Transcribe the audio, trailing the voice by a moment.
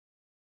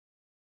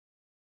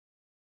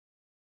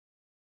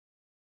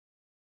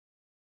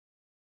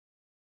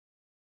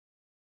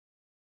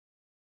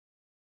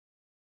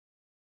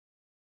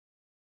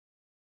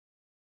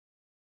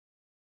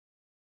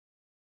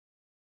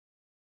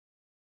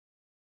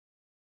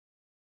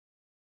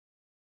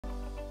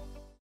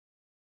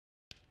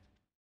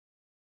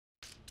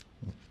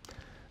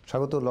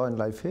স্বাগত law and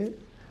লাইফে।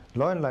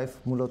 Law and life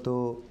মূলত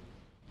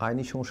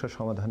আইনি সমস্যার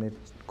সমাধানের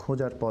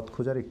পথ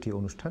খোঁজার একটি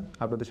অনুষ্ঠান।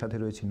 আপনাদের সাথে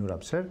রয়েছে নূর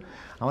আফসার।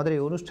 আমাদের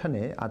এই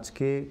অনুষ্ঠানে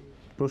আজকে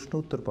প্রশ্ন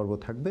উত্তর পর্ব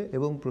থাকবে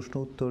এবং প্রশ্ন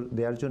উত্তর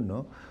দেওয়ার জন্য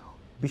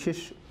বিশেষ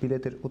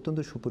বিলেতের অত্যন্ত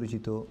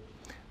সুপরিচিত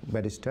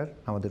ব্যারিস্টার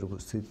আমাদের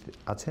উপস্থিত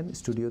আছেন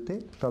স্টুডিওতে।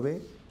 তবে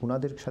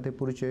ওনাদের সাথে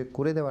পরিচয়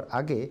করে দেওয়ার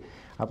আগে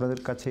আপনাদের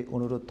কাছে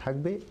অনুরোধ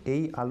থাকবে,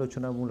 এই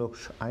আলোচনামূলক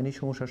আইনি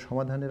সমস্যার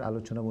সমাধানের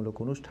আলোচনামূলক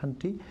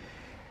অনুষ্ঠানটি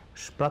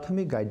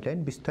প্রাথমিক গাইডলাইন,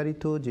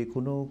 বিস্তারিত যে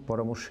কোনো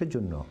পরামর্শের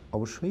জন্য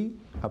অবশ্যই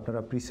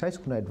আপনারা প্রিসাইজ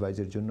কোনো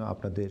অ্যাডভাইসের জন্য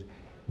আপনাদের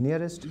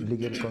নিয়ারেস্ট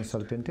লিগ্যাল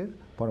কনসালটেন্টের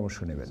পরামর্শ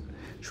নেবেন।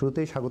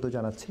 শুরুতেই স্বাগত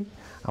জানাচ্ছি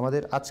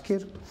আমাদের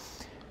আজকের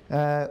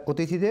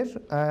অতিথিদের।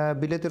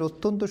 বিলেতের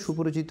অত্যন্ত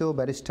সুপরিচিত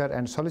barrister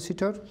and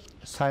solicitor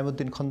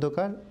Saimuddin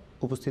Khandakar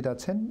উপস্থিত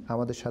আছেন,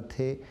 আমাদের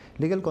সাথে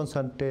লিগ্যাল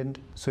কনসালটেন্ট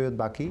সৈয়দ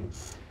বাকি।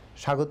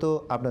 স্বাগত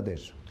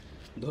আপনাদের।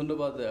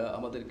 ধন্যবাদ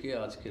আমাদেরকে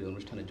আজকের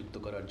অনুষ্ঠানে যুক্ত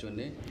করার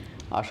জন্যে।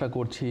 আশা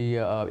করছি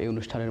এই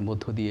অনুষ্ঠানের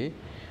মধ্য দিয়ে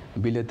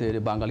বিলেতের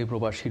বাঙালি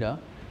প্রবাসীরা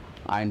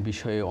আইন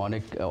বিষয়ে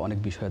অনেক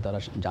বিষয়ে তারা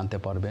জানতে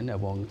পারবেন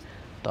এবং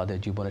তাদের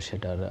জীবনে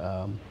সেটার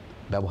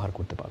ব্যবহার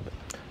করতে পারবেন।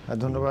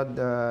 ধন্যবাদ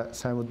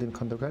সাইমুদ্দিন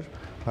খন্দকার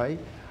ভাই।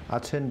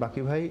 আছেন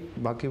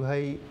বাকি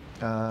ভাই,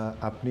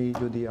 আপনি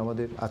যদি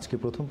আমাদের আজকে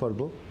প্রথম পর্ব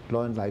ল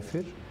অ্যান্ড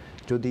লাইফের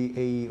যদি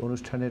এই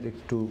অনুষ্ঠানের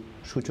একটু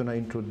সূচনা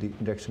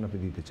ইন্ট্রোডাকশন আপনি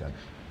দিতে চান।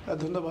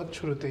 ধন্যবাদ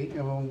শুরুতেই,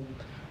 এবং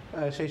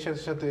সেই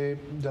সাথে সাথে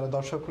যারা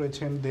দর্শক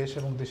রয়েছেন দেশ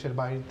এবং দেশের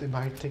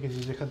বাইরে থেকে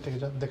যেখান থেকে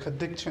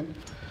দেখছেন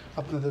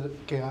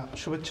আপনাদেরকে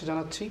শুভেচ্ছা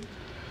জানাচ্ছি।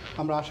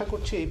 আমরা আশা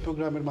করছি এই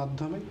প্রোগ্রামের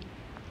মাধ্যমে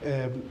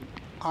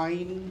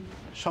আইন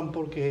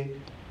সম্পর্কে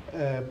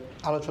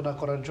আলোচনা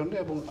করার জন্য,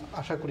 এবং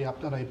আশা করি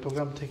আপনারা এই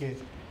প্রোগ্রাম থেকে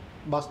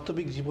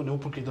বাস্তবিক জীবনে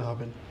উপকৃত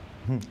হবেন।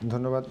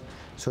 ধন্যবাদ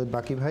সৈয়দ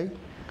বাকি ভাই।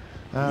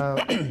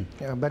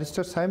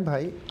 ব্যারিস্টার সাইম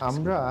ভাই,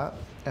 আমরা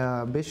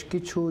বেশ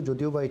কিছু,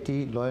 যদিও বা এটি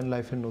ল অ্যান্ড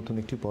লাইফের নতুন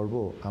একটি পর্ব,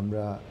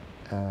 আমরা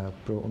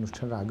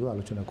অনুষ্ঠানের আগেও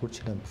আলোচনা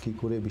করছিলাম কী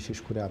করে বিশেষ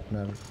করে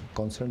আপনার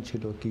কনসার্ন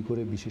ছিল কী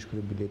করে বিশেষ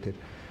করে বিলেতের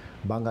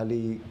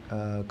বাঙালি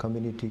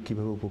কমিউনিটি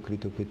কীভাবে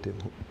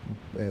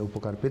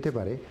উপকার পেতে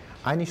পারে,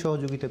 আইনি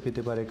সহযোগিতা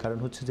পেতে পারে। কারণ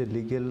হচ্ছে যে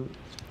লিগ্যাল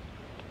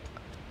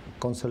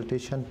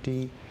কনসালটেশনটি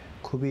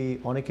খুবই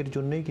অনেকের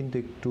জন্যই কিন্তু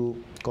একটু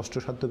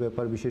কষ্টসাধ্য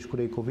ব্যাপার, বিশেষ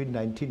করে এই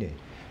কোভিড-19-এ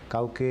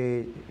কাউকে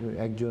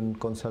একজন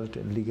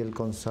লিগ্যাল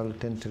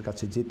কনসালটেন্টের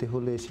কাছে যেতে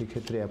হলে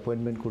সেক্ষেত্রে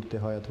অ্যাপয়েন্টমেন্ট করতে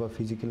হয় অথবা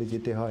ফিজিক্যালি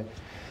যেতে হয়।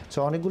 সো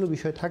অনেকগুলো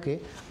বিষয় থাকে।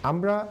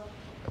 আমরা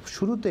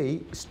শুরুতেই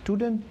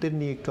স্টুডেন্টদের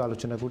নিয়ে একটু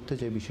আলোচনা করতে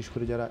চাই, বিশেষ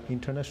করে যারা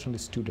ইন্টারন্যাশনাল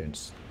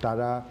স্টুডেন্টস,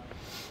 তারা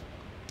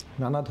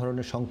নানা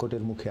ধরনের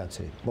সংকটের মুখে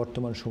আছে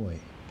বর্তমান সময়ে,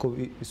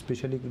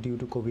 specially due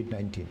to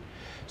COVID-19.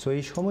 So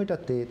এই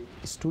সময়টাতে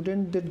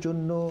স্টুডেন্টদের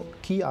জন্য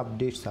কি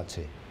আপডেটস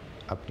আছে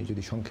আপনি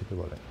যদি সংক্ষেপে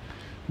বলেন।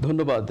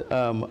 ধন্যবাদ।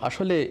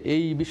 আসলে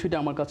এই বিষয়টা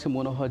আমার কাছে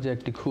মনে হয় যে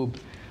একটি খুব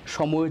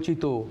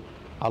সময়োচিত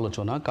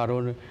আলোচনা,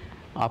 কারণ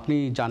আপনি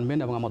জানবেন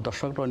এবং আমার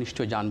দর্শকরা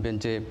নিশ্চয়ই জানবেন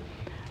যে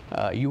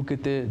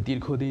ইউকেতে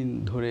দীর্ঘদিন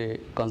ধরে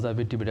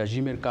কনজারভেটিভ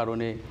রেজিমের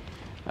কারণে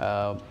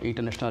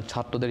ইন্টারন্যাশনাল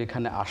ছাত্রদের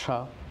এখানে আসা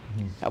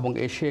এবং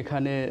এসে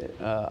এখানে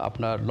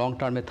আপনার লং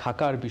টার্মে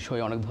থাকার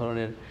বিষয়ে অনেক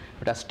ধরনের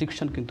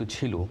রেস্ট্রিকশন কিন্তু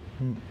ছিল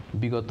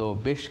বিগত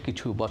বেশ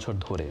কিছু বছর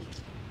ধরে।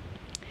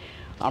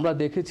 আমরা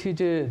দেখেছি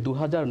যে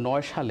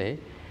 2009 সালে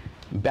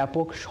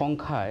ব্যাপক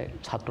সংখ্যায়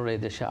ছাত্ররা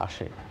এদেশে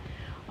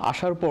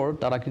আসার পর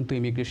তারা কিন্তু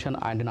ইমিগ্রেশন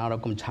আইনে নানা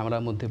রকম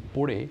ঝামেলার মধ্যে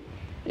পড়ে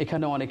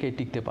এখানে অনেকেই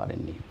টিকতে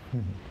পারেননি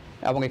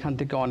এবং এখান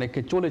থেকে অনেকে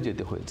চলে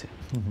যেতে হয়েছে।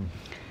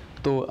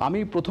 তো আমি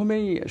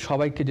প্রথমেই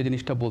সবাইকে যে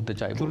জিনিসটা বলতে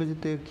চাই, চলে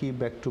যেতে কি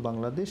ব্যাক টু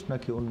বাংলাদেশ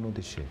নাকি অন্য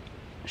দেশে,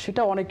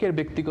 সেটা অনেকের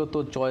ব্যক্তিগত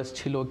চয়েস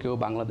ছিল। কেউ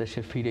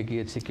বাংলাদেশে ফিরে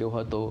গিয়েছে, কেউ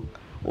হয়তো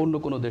অন্য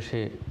কোনো দেশে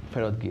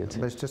ফেরত গিয়েছে।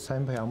 ব্যারিস্টার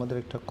সাইম ভাই, আমাদের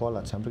একটা কল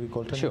আছে, আমরা কি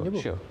কলটা নিয়ে নেব?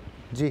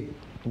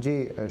 জি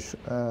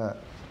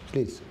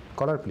প্লিজ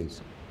কলার প্লিজ।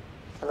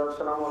 হ্যালো,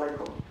 আসসালামু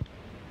আলাইকুম।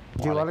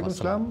 জি ওয়ালাইকুম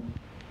আসসালাম,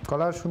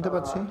 কলার শুনতে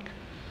পাচ্ছি।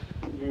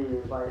 জি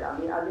ভাই,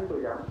 আমি আলী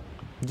কইলাম।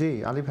 জি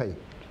আলী ভাই।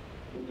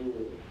 জি,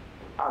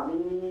 আমি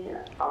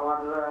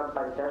আমার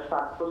বাচ্চা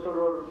 7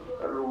 বছরের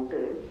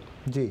রুটে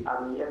জি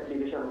আমি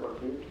অ্যাপ্লিকেশন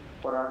করছি,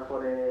 করার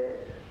পরে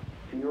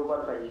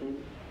ফিওবার পাইছি,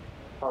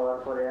 পাওয়ার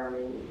পরে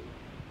আমি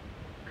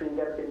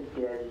ফিঙ্গারপ্রিন্ট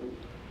দিয়েছি।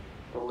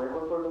 তো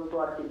এখন পর্যন্ত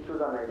আর কিছু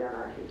জানা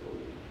আছে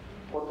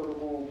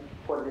কতটুকু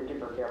পজিটিভ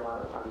আছে আমার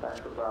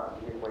আন্দাজটা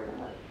নির্ভর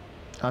হয়।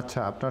 আচ্ছা,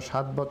 আপনার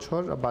 7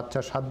 বছর বাচ্চা,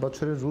 7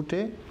 বছরের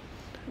রুটে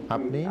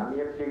আপনি আমি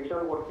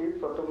অ্যাপ্লিকেশন করছি,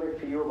 প্রথমে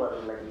ফিওবার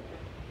লাগিয়েছি,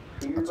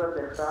 ফিওবার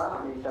একটা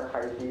আমি এটা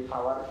পাইছি,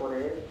 পাওয়ার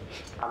পরে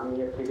আমি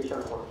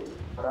অ্যাপ্লিকেশন করছি,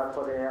 করার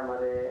পরে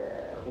আমার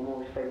হোম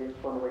অফিস থেকে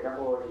ফোন করে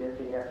হয়েছে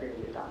ফিঙ্গারপ্রিন্ট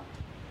দিতাম।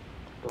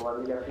 তো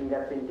আমি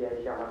ফিঙ্গারপ্রিন্ট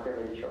দিয়েছি আমার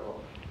ফ্যামিলি সহ।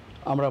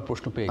 আমরা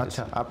প্রশ্ন পেয়ে গেছি।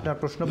 আচ্ছা, আপনার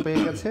প্রশ্ন পেয়ে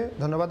গেছে,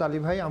 ধন্যবাদ আলী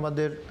ভাই।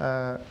 আমাদের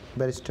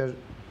ব্যারিস্টার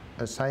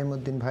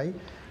সাইমুদ্দিন ভাই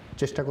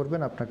চেষ্টা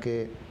করবেন আপনাকে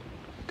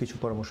কিছু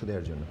পরামর্শ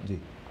দেওয়ার জন্য। জি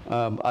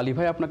আলী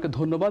ভাই, আপনাকে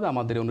ধন্যবাদ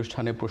আমাদের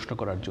অনুষ্ঠানে প্রশ্ন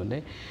করার জন্যে।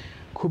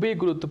 খুবই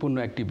গুরুত্বপূর্ণ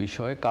একটি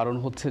বিষয়, কারণ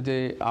হচ্ছে যে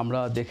আমরা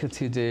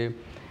দেখেছি যে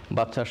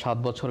বাচ্চা 7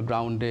 বছর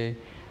গ্রাউন্ডে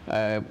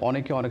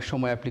অনেকে অনেক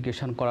সময়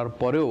অ্যাপ্লিকেশন করার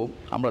পরেও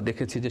আমরা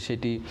দেখেছি যে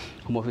সেটি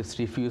হোম অফিস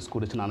রিফিউজ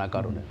করেছে নানা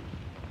কারণে।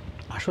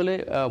 আসলে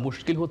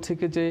মুশকিল হচ্ছে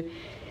কি যে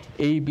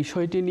এই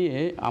বিষয়টি নিয়ে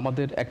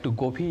আমাদের একটু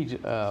গভীর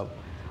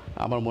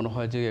আমার মনে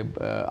হয় যে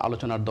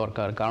আলোচনার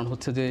দরকার। কারণ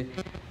হচ্ছে যে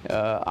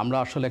আমরা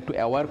আসলে একটু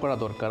অ্যাওয়্যার করা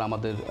দরকার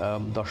আমাদের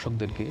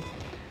দর্শকদেরকে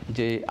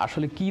যে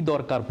আসলে কি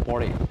দরকার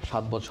পড়ে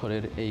 7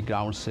 বছরের এই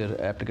গ্রাউন্ডসের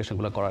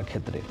অ্যাপ্লিকেশনগুলো করার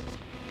ক্ষেত্রে।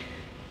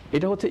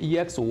 এটা হচ্ছে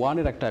EX1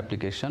 এর একটা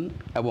অ্যাপ্লিকেশন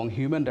এবং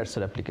হিউম্যান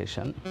রাইটসের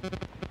অ্যাপ্লিকেশন।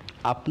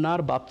 আপনার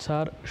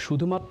বাচ্চার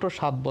শুধুমাত্র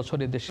 7 বছর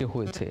দেশে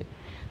হয়েছে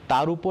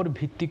তার উপর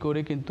ভিত্তি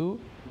করে কিন্তু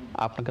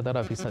আপনাকে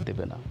তারা ভিসা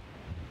দেবে না।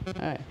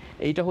 হ্যাঁ,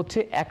 এইটা হচ্ছে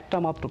একটা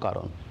মাত্র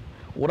কারণ।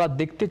 ওরা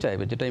দেখতে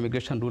চাইবে, যেটা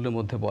ইমিগ্রেশন রুলের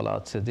মধ্যে বলা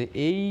আছে, যে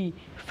এই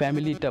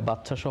ফ্যামিলিটা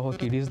বাচ্চা সহ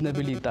কি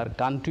রিজনেবলি তার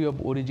কান্ট্রি অফ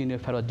অরিজিনে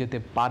ফেরত যেতে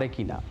পারে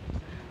কি না,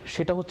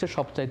 সেটা হচ্ছে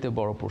সবচাইতে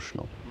বড় প্রশ্ন।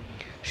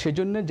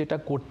 সেজন্য যেটা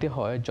করতে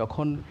হয়,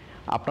 যখন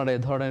আপনারা এ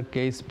ধরনের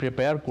কেস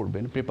প্রিপেয়ার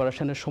করবেন,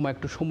 প্রিপারেশনের সময়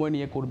একটু সময়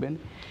নিয়ে করবেন।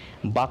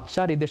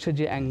 বাচ্চার এদেশে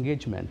যে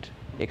এঙ্গেজমেন্ট,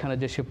 এখানে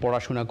যে সে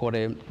পড়াশোনা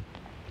করে,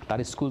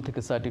 তার স্কুল থেকে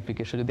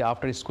সার্টিফিকেট, সে যদি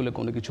আফটার স্কুলে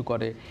কোনো কিছু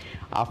করে,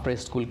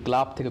 আফটার স্কুল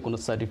ক্লাব থেকে কোনো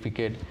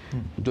সার্টিফিকেট,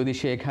 যদি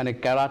সে এখানে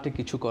ক্যারাটে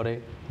কিছু করে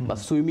বা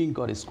সুইমিং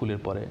করে স্কুলের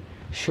পরে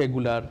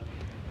সেগুলার,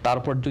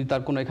 তারপর যদি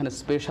তার কোনো এখানে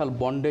স্পেশাল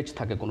বন্ডেজ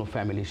থাকে কোনো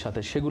ফ্যামিলির সাথে,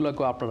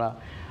 সেগুলোকেও আপনারা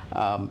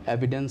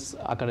এভিডেন্স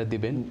আকারে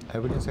দিবেন।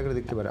 এভিডেন্স আকারে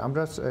দেখতে পারে।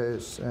 আমরা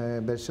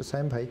ব্যারিস্টার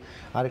সাইম ভাই,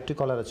 আরেকটি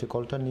কলার আছে,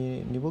 কলটা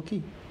নিব কি?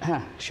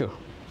 হ্যাঁ, শিওর।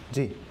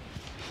 G,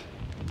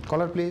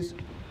 collar please.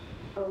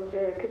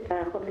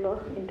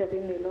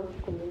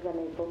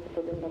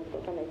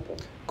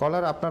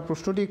 কলার, আপনার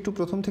প্রশ্নটি একটু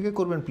প্রথম থেকে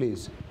করবেন প্লিজ।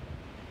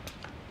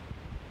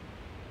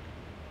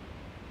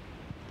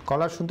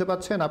 কলার শুনতে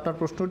পাচ্ছেন? আপনার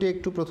প্রশ্নটি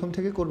একটু প্রথম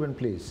থেকে করবেন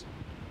প্লিজ,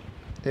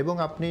 এবং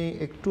আপনি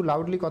একটু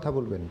লাউডলি কথা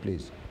বলবেন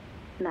প্লিজ।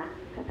 না,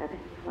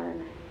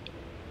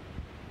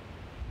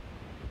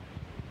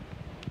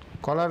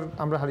 কলার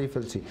আমরা হারিয়ে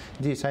ফেলছি।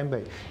 জি সাইম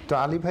ভাই, তো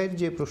আলী ভাইয়ের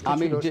যে প্রশ্ন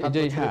ছিল,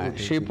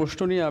 সেই প্রশ্ন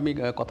নিয়ে আমি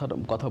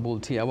কথা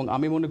বলছি, এবং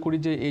আমি মনে করি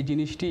যে এই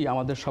জিনিসটি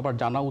আমাদের সবার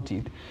জানা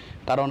উচিত,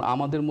 কারণ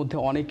আমাদের মধ্যে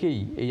অনেকেই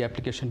এই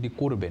অ্যাপ্লিকেশনটি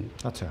করবেন।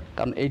 আচ্ছা,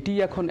 কারণ এটি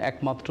এখন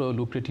একমাত্র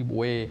লুক্রেটিভ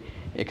ওয়ে,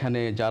 এখানে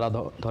যারা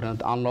ধরেন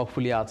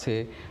আনলফুলি আছে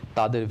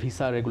তাদের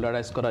ভিসা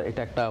রেগুলারাইজ করার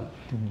এটা একটা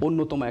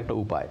অন্যতম একটা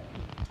উপায়।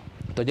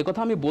 তো যে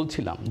কথা আমি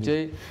বলছিলাম, যে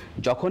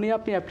যখনই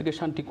আপনি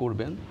অ্যাপ্লিকেশানটি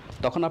করবেন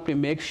তখন আপনি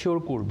মেক শিওর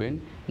করবেন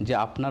যে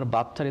আপনার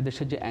বাচ্চার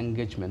এদেশে যে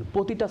এঙ্গেজমেন্ট,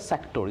 প্রতিটা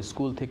সেক্টর,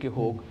 স্কুল থেকে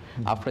হোক,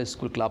 আফটার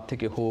স্কুল ক্লাব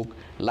থেকে হোক,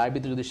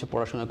 লাইব্রেরিতে যদি সে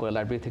পড়াশোনা করে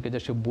লাইব্রেরি থেকে যে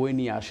সে বই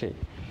নিয়ে আসে,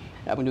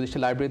 এবং যদি সে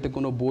লাইব্রেরিতে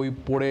কোনো বই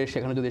পড়ে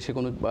সেখানে যদি সে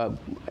কোনো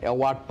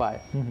অ্যাওয়ার্ড পায়,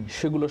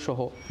 সেগুলো সহ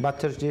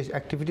বাচ্চার যে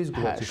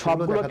অ্যাক্টিভিটিসগুলো আছে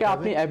সবগুলোকে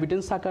আপনি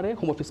এভিডেন্স আকারে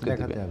হোম অফিসকে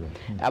দেখাতে হবে।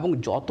 এবং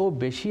যত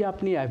বেশি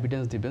আপনি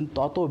এভিডেন্স দিবেন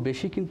তত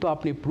বেশি কিন্তু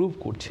আপনি প্রুভ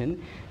করছেন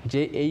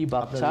যে এই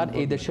বাচ্চার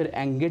এই দেশের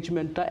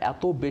এঙ্গেজমেন্টটা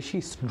এত বেশি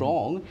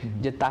স্ট্রং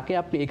যে তাকে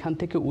আপনি এখান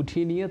থেকে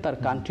উঠিয়ে নিয়ে তার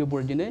কান্ট্রি অফ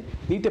অরিজিনে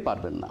নিতে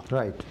পারবেন না।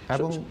 রাইট,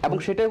 এবং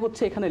সেটাই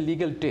হচ্ছে এখানে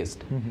লিগ্যাল টেস্ট।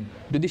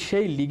 যদি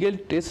সেই লিগ্যাল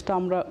টেস্টটা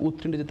আমরা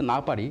উত্তীর্ণ যেতে না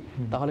পারি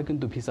তাহলে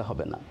কিন্তু ভিসা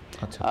হবে না।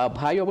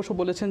 ভাই অবশ্য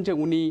বলেছেন যে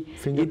উনি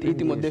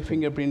ইতিমধ্যে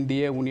ফিঙ্গারপ্রিন্ট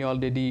দিয়ে উনি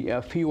অলরেডি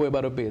ফি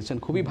ওয়েবারও পেয়েছেন,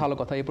 খুবই ভালো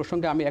কথা। এই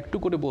প্রসঙ্গে আমি একটু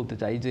করে বলতে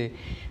চাই যে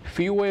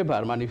ফি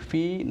ওয়েবার মানে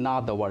ফি না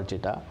দেওয়ার,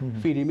 যেটা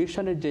ফি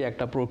রিমিশনের যে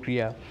একটা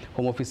প্রক্রিয়া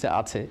হোম অফিসে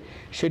আছে,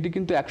 সেটি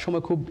কিন্তু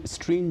একসময় খুব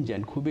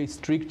স্ট্রিনজেন্ট, খুবই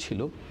স্ট্রিক্ট ছিল।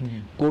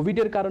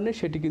 কোভিডের কারণে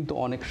সেটি কিন্তু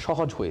অনেক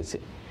সহজ হয়েছে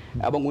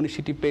এবং উনি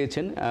সেটি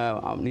পেয়েছেন।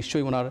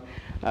 নিশ্চয়ই ওনার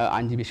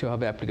আইনজীবী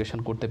সেভাবে অ্যাপ্লিকেশন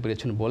করতে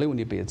পেরেছেন বলে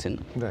উনি পেয়েছেন।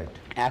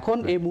 এখন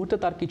এই মুহূর্তে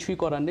তার কিছুই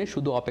করার নেই,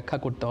 শুধু অপেক্ষা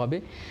করতে হবে।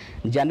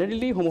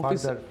 জেনারেলি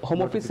হোম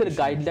অফিসের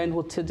গাইডলাইন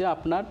হচ্ছে যে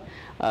আপনার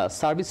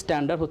সার্ভিস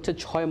স্ট্যান্ডার্ড হচ্ছে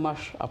 6 মাস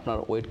আপনার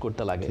ওয়েট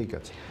করতে লাগে। ঠিক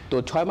আছে, তো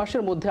 6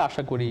 মাসের মধ্যে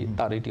আশা করি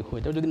তার এটি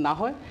হয়ে যাবে। যদি না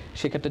হয়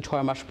সেক্ষেত্রে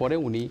 6 মাস পরে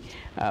উনি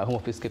হোম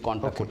অফিসকে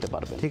কন্ট্যাক্ট করতে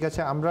পারবেন। ঠিক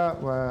আছে, আমরা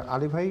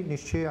আলী ভাই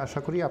নিশ্চয়ই আশা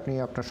করি আপনি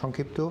আপনার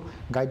সংক্ষিপ্ত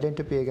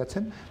গাইডলাইনটা পেয়ে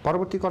গেছেন।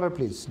 পরবর্তী কলার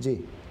প্লিজ। G,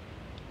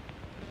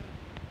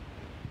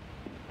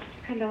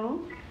 hello.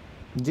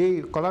 জি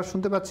কলার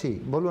শুনতে পাচ্ছি,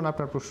 বলুন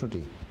আপনার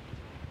প্রশ্নটি।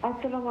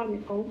 আসসালামু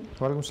আলাইকুম।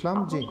 ওয়ালাইকুম আসসালাম।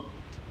 জি,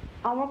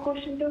 আমার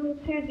কোশ্চেনটা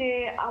হচ্ছে যে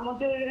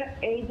আমাদের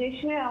এই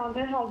দেশে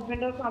আমাদের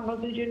হাজবেন্ড আর আমরা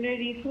দুজনে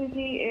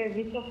রিফিউজি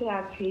ভিসাতে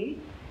আছি,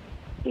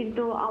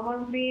 কিন্তু আমার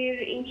মেয়ের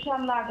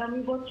ইনশাআল্লাহ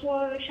আগামী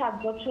বছর 7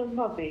 বছর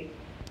হবে।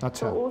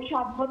 আচ্ছা, ও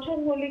 7 বছর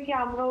হলে কি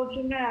আমরা ওর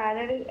জন্য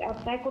আইএলআর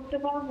অ্যাপ্লাই করতে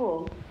পারবো?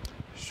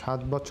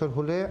 7 বছর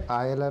হলে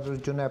আইএলআর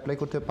এর জন্য অ্যাপ্লাই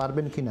করতে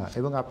পারবেন কিনা,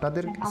 এবং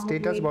আপনাদের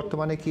স্ট্যাটাস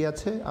বর্তমানে কি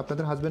আছে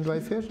আপনাদের হাজবেন্ড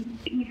ওয়াইফের?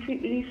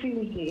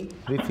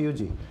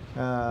 রিফিউজি।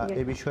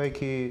 এই বিষয়ে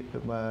কি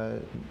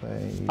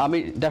আমি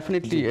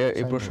ডেফিনেটলি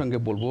এই প্রসঙ্গে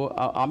বলবো।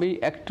 আমি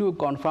একটু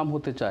কনফার্ম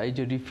হতে চাই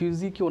যে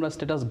রিফিউজি কি ওনার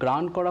স্ট্যাটাস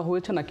গ্রান্ট করা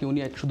হয়েছে নাকি উনি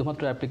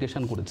শুধুমাত্র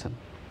অ্যাপ্লিকেশন করেছেন?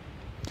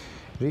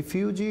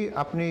 রিফিউজি,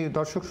 আপনি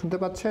দর্শক শুনতে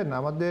পাচ্ছেন?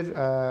 আমাদের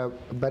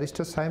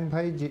ব্যারিস্টার সাইম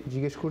ভাই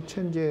জিজ্ঞেস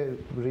করছেন যে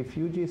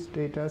রিফিউজি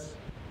স্ট্যাটাস,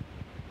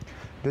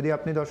 যদি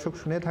আপনি দর্শক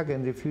শুনে থাকেন,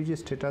 রিফিউজি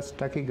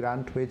স্ট্যাটাসটা কি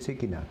গ্রান্ট হয়েছে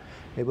কিনা,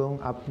 এবং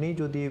আপনি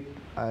যদি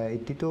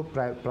এটি তো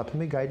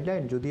প্রাথমিক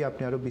গাইডলাইন, যদি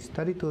আপনি আরও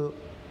বিস্তারিত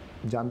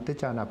জানতে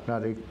চান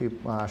আপনার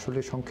আসলে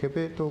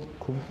সংক্ষেপে তো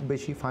খুব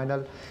বেশি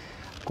ফাইনাল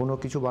কোনো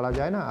কিছু বলা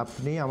যায় না,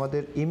 আপনি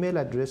আমাদের ইমেল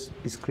অ্যাড্রেস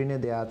স্ক্রিনে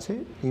দেওয়া আছে,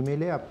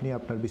 ইমেলে আপনি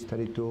আপনার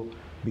বিস্তারিত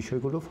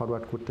বিষয়গুলো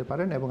ফরওয়ার্ড করতে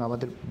পারেন এবং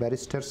আমাদের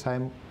ব্যারিস্টার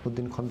সাইম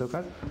উদ্দিন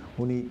খন্দকার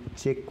উনি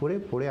চেক করে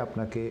পড়ে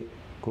আপনাকে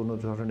কোনো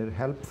ধরনের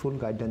হেল্পফুল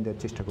গাইডলাইন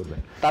দেওয়ার চেষ্টা করবেন।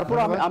 তারপর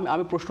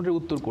আমি প্রশ্নটির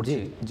উত্তর করছি।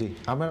 জি,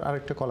 আমার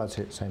আরেকটা কল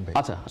আছে সাইম ভাই।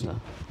 আচ্ছা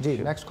জি,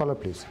 নেক্সট কলার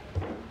প্লিজ।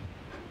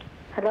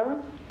 হ্যালো,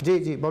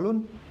 জি বলুন।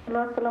 হ্যালো,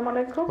 আসসালামু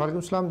আলাইকুম।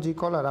 ওয়ালাইকুম আসসালাম। জি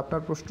কলার,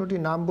 আপনার প্রশ্নটি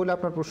নাম বলে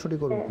আপনার প্রশ্নটি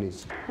করুন প্লিজ।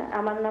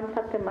 আমার নাম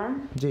ফাতেমা।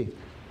 জি,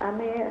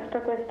 আমি একটা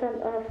কোয়েশ্চেন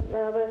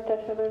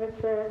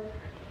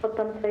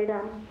করতাম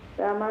চাইলাম।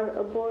 আমার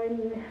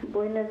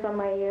বইনের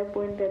জামাইয়ে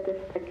বইনের দেশ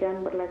থেকে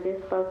আনবার লাগে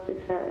স্পাউস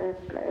ভিসা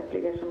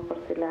অ্যাপ্লিকেশন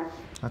করছিলাম।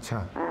 আচ্ছা।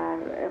 আর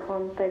এখন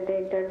তাইতে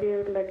ইন্টারভিউ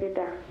লাগে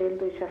ডাকছিল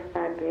 2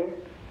 সপ্তাহ আগে।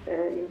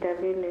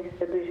 ইন্টারভিউ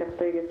নিচ্ছে 2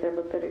 সপ্তাহ হয়ে গেছে,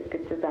 বলতে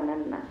কিছু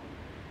জানেন না।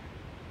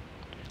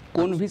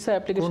 কোন ভিসা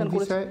অ্যাপ্লিকেশন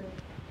করেছেন?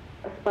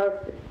 Spouse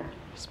visa.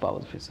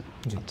 Spouse visa.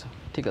 আচ্ছা,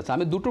 ঠিক আছে,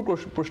 আমি দুটো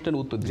প্রশ্নের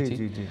উত্তর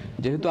দিচ্ছি।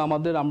 যেহেতু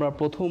আমরা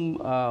প্রথম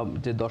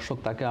যে দর্শক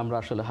তাকে আমরা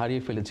আসলে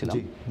হারিয়ে ফেলেছিলাম,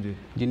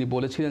 যিনি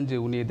বলেছিলেন যে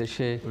উনি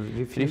দেশে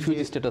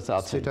রিফিউজি স্ট্যাটাসে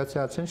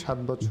আছেন 7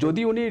 বছর।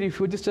 যদি উনি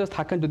রিফিউজি স্ট্যাটাস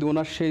থাকেন, যদি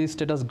ওনার সেই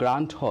স্ট্যাটাস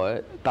গ্রান্ট হয়,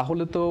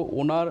 তাহলে তো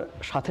ওনার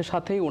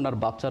সাথেই ওনার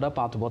বাচ্চারা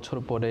 5 বছর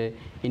পরে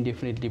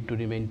ইনডেফিনিট লিভ টু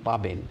রিমেইন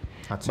পাবেন।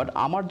 বাট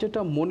আমার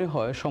যেটা মনে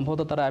হয়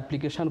সম্ভবত তারা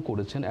অ্যাপ্লিকেশন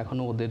করেছেন,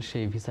 এখনো ওদের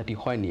সেই ভিসাটি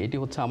হয়নি, এটি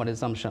হচ্ছে আমার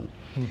অ্যাসাম্পশন।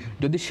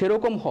 যদি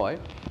সেরকম হয়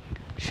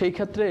সেই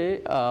ক্ষেত্রে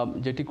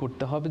যেটি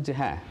করতে হবে যে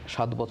হ্যাঁ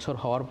 7 বছর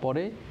হওয়ার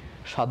পরে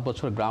 7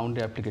 বছর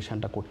গ্রাউন্ডে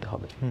অ্যাপ্লিকেশনটা করতে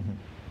হবে।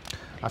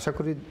 আশা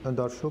করি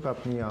দর্শক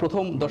আপনি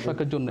প্রথম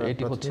দর্শকের জন্য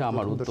এটি হচ্ছে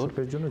আমার উত্তর।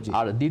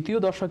 আর দ্বিতীয়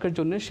দর্শকের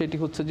জন্য সেটি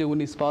হচ্ছে যে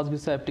উনি স্পাউস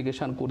ভিসা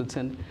অ্যাপ্লিকেশন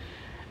করেছেন।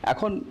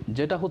 এখন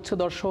যেটা হচ্ছে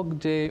দর্শক,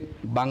 যে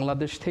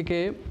বাংলাদেশ থেকে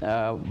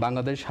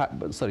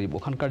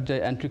ওখানকার যে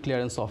এন্ট্রি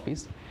ক্লিয়ারেন্স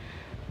অফিস,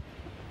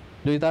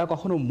 যদি তারা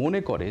কখনো মনে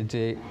করে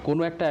যে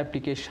কোনো একটা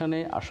অ্যাপ্লিকেশানে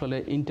আসলে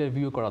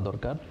ইন্টারভিউ করা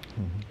দরকার,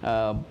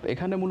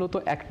 এখানে মূলত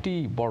একটি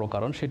বড়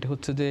কারণ, সেটা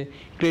হচ্ছে যে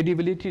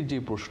ক্রেডিবিলিটির যে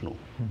প্রশ্ন,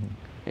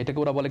 এটাকে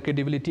ওরা বলে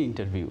ক্রেডিবিলিটি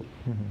ইন্টারভিউ।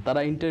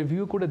 তারা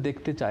ইন্টারভিউ করে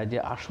দেখতে চায় যে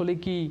আসলে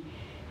কি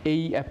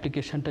এই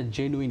অ্যাপ্লিকেশনটা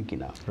জেনুইন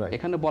কিনা।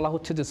 এখানে বলা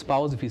হচ্ছে যে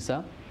স্পাউস ভিসা,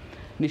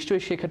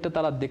 নিশ্চয়ই সেক্ষেত্রে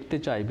তারা দেখতে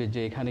চাইবে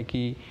যে এখানে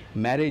কি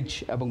ম্যারেজ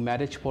এবং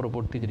ম্যারেজ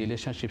পরবর্তী যে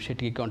রিলেশনশিপ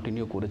সেটি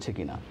কন্টিনিউ করেছে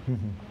কিনা,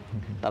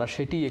 তারা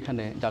সেটি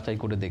এখানে যাচাই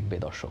করে দেখবে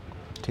দর্শক।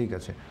 ঠিক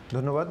আছে,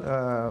 ধন্যবাদ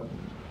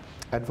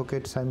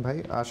অ্যাডভোকেট সাইম ভাই।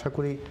 আশা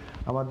করি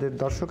আমাদের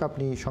দর্শক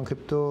আপনি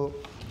সংক্ষিপ্ত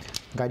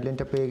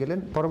গাইডলাইনটা পেয়ে গেলেন।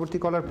 পরবর্তী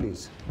কলার প্লিজ।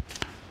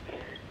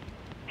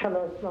 হ্যালো,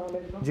 আসসালামু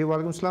আলাইকুম। জি,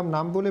 ওয়ালাইকুম আসসালাম।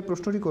 নাম বলে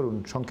প্রশ্নটি করুন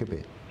সংক্ষেপে।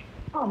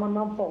 আমার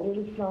নাম ফজলুল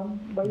ইসলাম।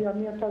 ভাই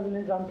আমি একটা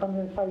জিনিস জানতাম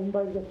যে সাইম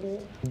ভাই গেছে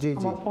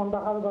আমার ফোন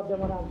রাখার বাদে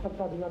আমার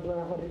আনসারটা দিনা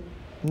দয়া করে।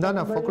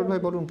 না ফকরুল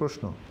ভাই বলুন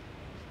প্রশ্ন।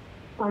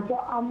 আচ্ছা,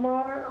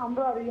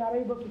 আমরা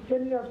আড়াই বছর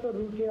 10 ইয়ার্সের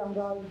রুটে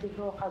আমরা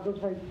দুটো কাগজ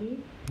পাইছি।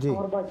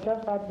 আমার বাচ্চা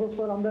 7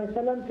 বছর, আমরা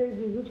এসএলএন থেকে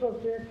ভিজিট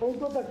করছে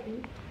কৌটো থাকি।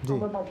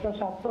 আমার বাচ্চা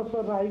 7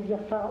 বছর রাইজ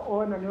একটা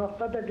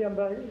অবস্থা থেকে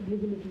আমরা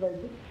লিগেলিটি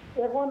পাইছি।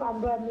 এখন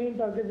আমরা মেইন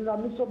টার্গেট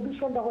আমি 24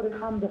 ঘন্টা করে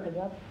খাম দেখা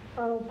যায়,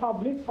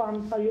 পাবলিক ফান্ড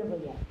পাইয়া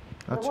যায়।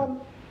 এখন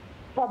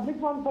পাবলিক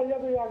ফান্ড পাইয়া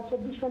যায় আর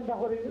 24 ঘন্টা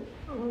করে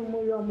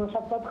আমরা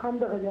সপ্তাহ খাম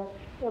দেখা যায়।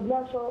 এগুলা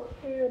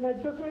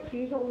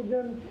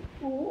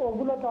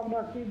ওগুলো তো আমরা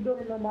কি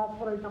ধরনের মাছ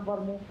করাইতাম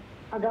পারবো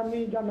আগামী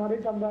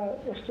জানুয়ারিতে আমরা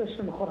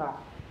এক্সটেনশন করা।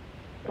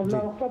 ওগুলা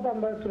অর্থাৎ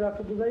আমরা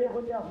বুঝাই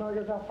হলে আপনার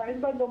কাছে ফাইন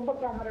বাই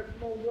নম্বরটা আমার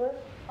একটু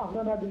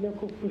আপনারা দিলে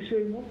খুব খুশি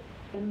হইব।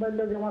 ফাইন বাই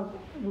লোক আমার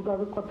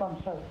যোগাযোগ করতাম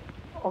স্যার।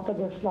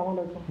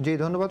 জি,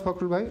 ধন্যবাদ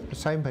ফখরুল ভাই।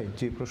 সাইম ভাই,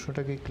 জি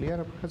প্রশ্নটা কি ক্লিয়ার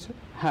আপনার কাছে?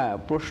 হ্যাঁ,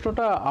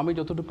 প্রশ্নটা আমি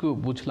যতটুকু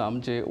বুঝলাম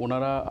যে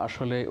ওনারা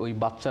আসলে ওই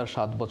বাচ্চার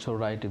 7 বছর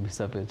রাইট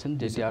ভিসা পেয়েছেন,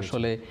 যেটি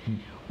আসলে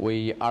ওই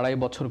 2.5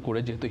 বছর করে,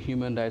 যেহেতু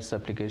হিউম্যান রাইটস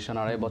অ্যাপ্লিকেশন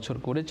 2.5 বছর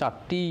করে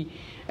 4টি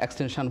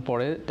এক্সটেনশন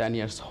পরে 10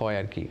 ইয়ার্স হয়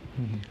আর কি।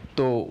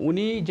 তো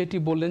উনি যেটি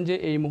বললেন যে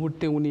এই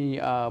মুহূর্তে উনি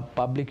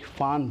পাবলিক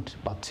ফান্ড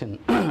পাচ্ছেন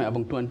এবং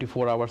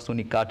 24 আওয়ার্স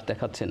উনি কাজ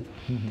দেখাচ্ছেন।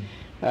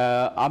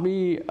 আমি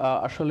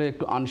আসলে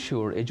একটু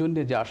আনশিওর এই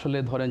জন্যে যে আসলে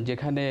ধরেন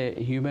যেখানে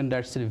হিউম্যান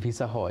রাইটসের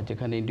ভিসা হয়,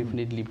 যেখানে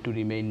ইনডিফিনিট লিভ টু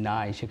রিমেইন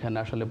নাই, সেখানে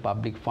আসলে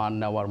পাবলিক ফান্ড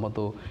নেওয়ার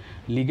মতো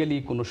লিগালি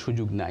কোনো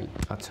সুযোগ নাই।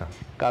 আচ্ছা,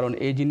 কারণ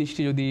এই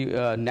জিনিসটি যদি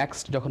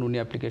নেক্সট যখন উনি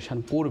অ্যাপ্লিকেশান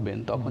করবেন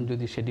তখন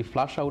যদি সেটি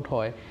ফ্লাশ আউট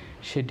হয়,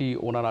 সেটি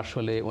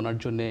ওনার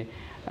জন্যে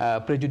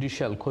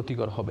প্রেজুডিশিয়াল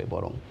ক্ষতিকর হবে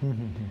বরং।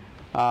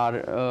 আর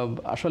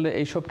আসলে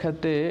এইসব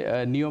ক্ষেত্রে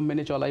নিয়ম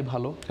মেনে চলাই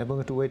ভালো এবং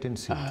একটু ওয়েট এন্ড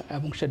সি।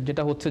 এবং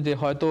যেটা হচ্ছে যে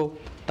হয়তো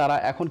তারা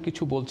এখন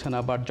কিছু বলছে না,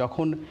 বাট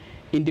যখন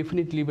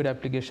ইনডিফিনিট লিভের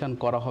অ্যাপ্লিকেশন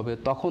করা হবে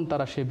তখন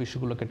তারা সেই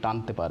বিষয়গুলোকে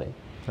টানতে পারে,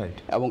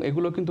 এবং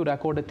এগুলো কিন্তু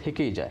রেকর্ডে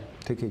থেকেই যায়।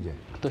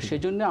 তো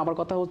সেজন্য আমার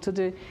কথা হচ্ছে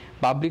যে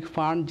পাবলিক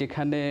ফান্ড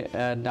যেখানে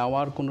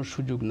নেওয়ার কোনো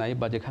সুযোগ নাই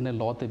বা যেখানে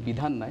লতে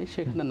বিধান নাই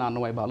সেখানে না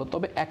নেওয়াই ভালো।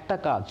 তবে একটা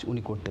কাজ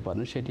উনি করতে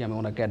পারেন, সেটি আমি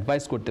ওনাকে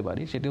অ্যাডভাইস করতে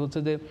পারি, সেটি হচ্ছে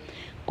যে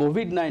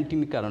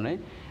কোভিড-19 কারণে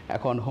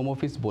এখন হোম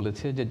অফিস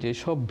বলেছে যে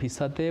যেসব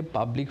ভিসাতে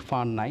পাবলিক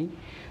ফান্ড নাই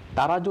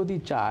তারা যদি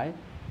চায়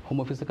হোম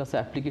অফিসের কাছে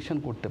অ্যাপ্লিকেশন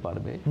করতে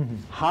পারবে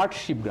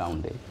হার্ডশিপ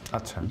গ্রাউন্ডে।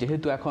 আচ্ছা,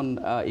 যেহেতু এখন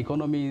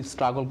ইকোনমি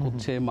স্ট্রাগল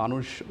করছে,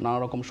 মানুষ নানা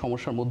রকম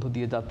সমস্যার মধ্য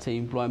দিয়ে যাচ্ছে,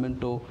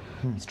 এমপ্লয়মেন্টও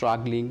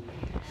স্ট্রাগলিং,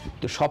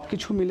 তো সব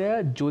কিছু মিলে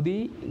যদি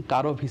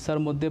কারো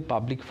ভিসার মধ্যে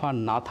পাবলিক ফান্ড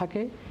না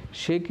থাকে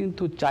সে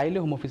কিন্তু চাইলে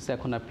হোম অফিসে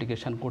এখন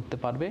অ্যাপ্লিকেশন করতে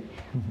পারবে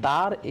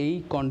তার এই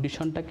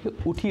কন্ডিশনটাকে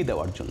উঠিয়ে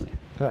দেওয়ার জন্য।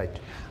 রাইট।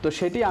 তো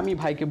সেটি আমি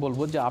ভাইকে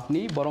বলবো যে আপনি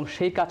বরং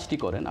সেই কাজটি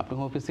করেন, আপনি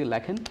হোম অফিসে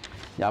লেখেন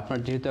যে আপনার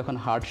যেহেতু এখন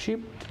হার্ডশিপ,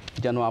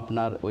 যেন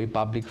আপনার ওই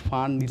পাবলিক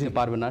ফান্ড নিতে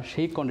পারবে না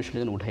সেই কন্ডিশনে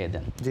যেন উঠাইয়ে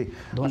দেন। জি,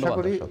 আশা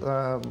করি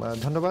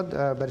ধন্যবাদ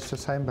ব্যারিস্টার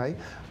সাইম ভাই।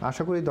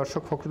 আশা করি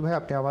দর্শক ফখরুল ভাই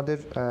আপনি আমাদের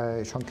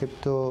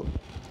সংক্ষিপ্ত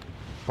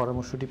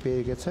পরামর্শটি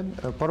পেয়ে গেছেন।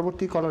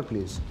 পরবর্তী কলার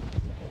প্লিজ।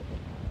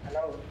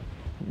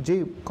 জি,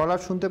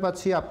 কলার শুনতে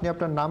পাচ্ছি, আপনি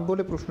আপনার নাম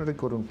বলে প্রশ্নটি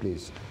করুন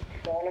প্লিজ।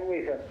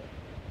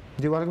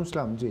 জি, ওয়ালাইকুম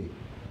আসসালাম। জি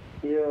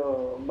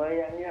ভাই,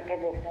 আমি একটা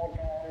প্রশ্ন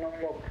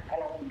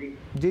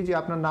জি জি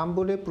আপনার নাম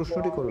বলে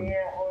প্রশ্নটি করুন।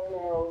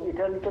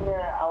 ইটালিতে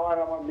আবার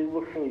আমার 2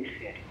 বছর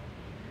হয়েছে,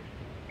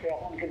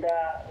 এখন কিটা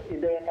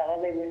ঈদের টাকা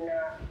দেবেন না?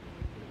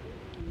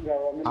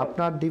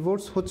 আপনার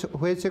ডিভোর্স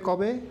হয়েছে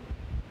কবে?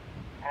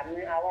 আমি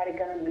আবার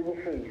এখানে 2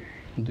 বছর হয়েছে।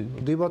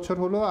 2 বছর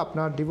হলো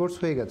আপনার ডিভোর্স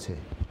হয়ে গেছে?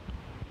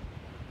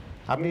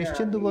 আপনি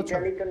এসেছেন 2 বছর?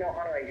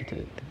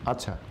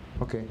 আচ্ছা,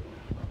 ওকে।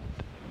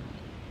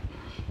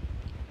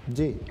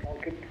 জি,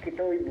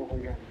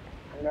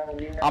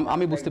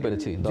 আমি বুঝতে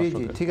পেরেছি। জি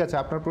জি ঠিক আছে,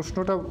 আপনার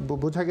প্রশ্নটা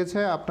বোঝা গেছে।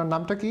 আপনার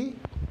নামটা কি?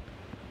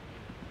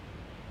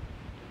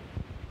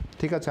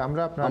 ঠিক আছে,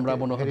 আমরা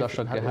মনে হয়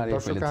দর্শককে হারিয়ে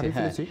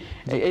ফেলেছি।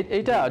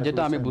 এইটা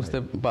যেটা আমি বুঝতে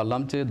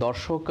পারলাম যে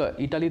দর্শক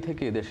ইটালি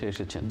থেকে এদেশে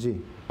এসেছেন। জি,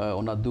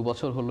 ওনার 2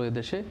 বছর হলো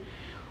এদেশে।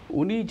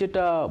 উনি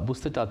যেটা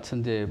বুঝতে চাচ্ছেন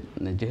যে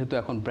যেহেতু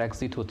এখন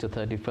ব্রেক্সিট হচ্ছে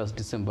 31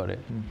 ডিসেম্বরে,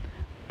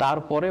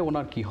 তারপরে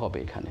ওনার কি হবে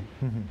এখানে,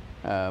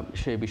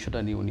 সেই বিষয়টা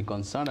নিয়ে উনি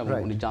কনসার্ন এবং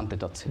উনি জানতে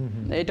চাচ্ছেন।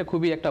 এটা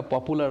খুবই একটা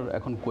পপুলার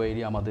এখন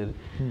কোয়েরি আমাদের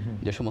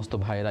যে সমস্ত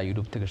ভাইয়েরা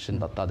ইউরোপ থেকে এসেছেন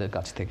তাদের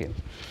কাছ থেকে।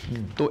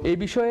 তো এই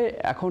বিষয়ে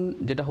এখন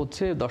যেটা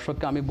হচ্ছে,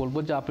 দর্শককে আমি বলবো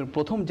যে আপনি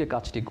প্রথম যে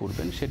কাজটি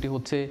করবেন সেটি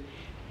হচ্ছে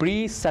প্রি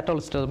সেটল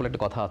স্ট্যাটাস বলে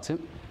একটা কথা আছে,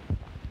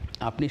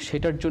 আপনি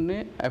সেটার জন্য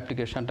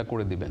অ্যাপ্লিকেশনটা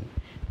করে দিবেন,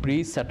 প্রি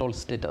সেটল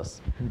স্ট্যাটাস।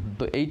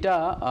 তো এইটা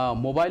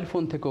মোবাইল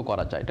ফোন থেকেও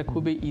করা যায়, এটা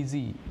খুবই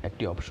ইজি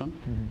একটি অপশন।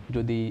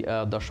 যদি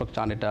দর্শক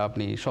চান এটা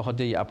আপনি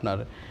সহজেই আপনার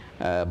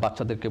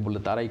বাচ্চাদেরকে বললে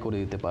তারাই করে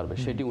দিতে পারবে,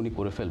 সেটি উনি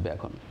করে ফেলবে।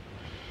 এখন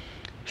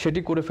সেটি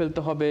করে ফেলতে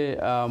হবে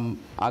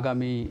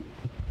আগামী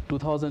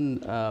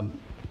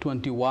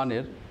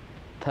 2021-এর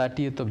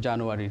 30th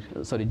জানুয়ারির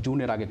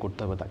জুনের আগে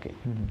করতে হবে তাকে।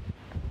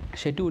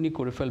 সেটি উনি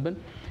করে ফেলবেন।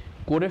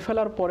 করে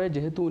ফেলার পরে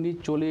যেহেতু উনি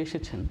চলে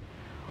এসেছেন,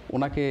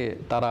 ওনাকে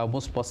তারা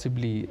মোস্ট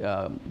পসিবলি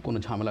কোনো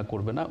ঝামেলা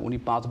করবে না, উনি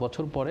 5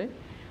 বছর পরে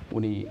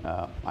উনি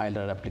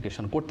আইএলআর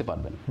অ্যাপ্লিকেশন করতে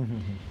পারবেন।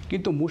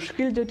 কিন্তু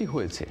মুশকিল যেটি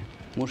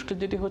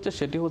হচ্ছে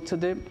সেটি হচ্ছে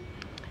যে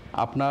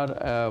আপনার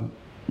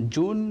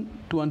জুন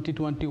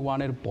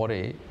 2021-এর পরে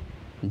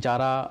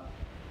যারা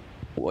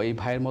ওই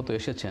ভাইয়ের মতো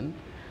এসেছেন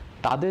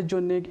তাদের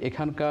জন্য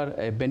এখানকার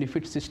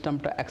বেনিফিট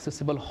সিস্টেমটা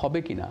অ্যাক্সেসিবল হবে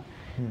কিনা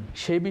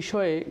সেই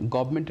বিষয়ে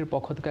গভর্নমেন্টের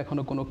পক্ষ থেকে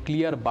এখনো কোনো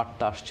ক্লিয়ার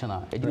বার্তা আসছে না।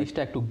 এই জিনিসটা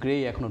একটু গ্রে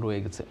এখনো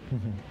রয়ে গেছে।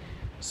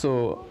 সো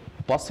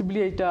পসিবলি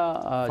এইটা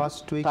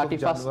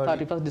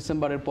 31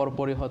 ডিসেম্বরের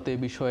পরপরই হয়তো এই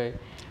বিষয়ে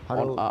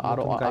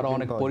আরো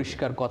অনেক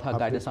পরিষ্কার কথা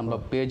গাইডেন্স আমরা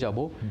পেয়ে যাব।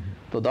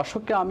 তো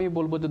দর্শককে আমি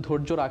বলবো যে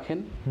ধৈর্য রাখেন,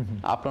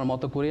 আপনার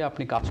মতো করে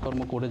আপনি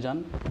কাজকর্ম করে যান।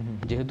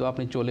 যেহেতু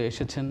আপনি চলে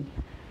এসেছেন,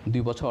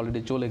 2 বছর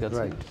অলরেডি চলে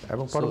গেছে,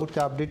 এবং পরবর্তী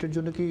আপডেটের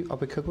জন্য কি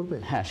অপেক্ষা করবে?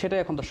 হ্যাঁ, সেটাই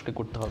এখন দর্শককে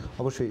করতে হবে।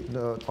 অবশ্যই।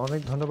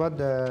 অনেক ধন্যবাদ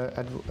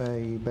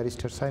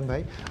ব্যারিস্টার সাইম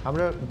ভাই।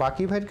 আমরা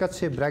বাকি ভাইয়ের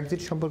কাছে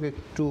ব্রেক্সিট সম্পর্কে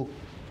একটু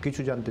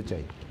কিছু জানতে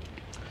চাই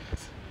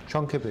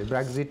সংক্ষেপে।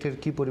 ব্রেক্সিটের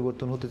কি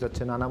পরিবর্তন হতে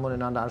যাচ্ছে, নানা মনে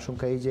নানা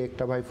আশঙ্কা, এই যে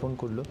একটা ভাই ফোন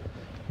করলো।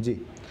 জি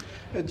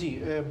জি,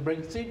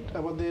 ব্রেক্সিট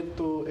আমাদের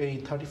তো এই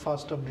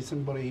 31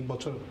 ডিসেম্বর এই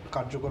বছর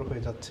কার্যকর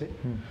হয়ে যাচ্ছে।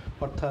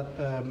 অর্থাৎ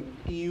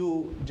ইউ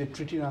যে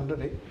ট্রিটির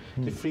আন্ডারে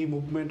যে ফ্রি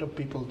মুভমেন্ট অফ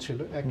পিপল ছিল,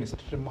 এক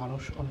স্টেটের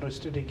মানুষ অন্য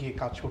স্টেটে গিয়ে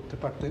কাজ করতে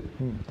পারতেন,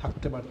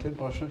 থাকতে পারতেন,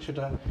 পড়াশোনা,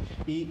 সেটা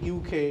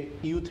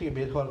ইউ থেকে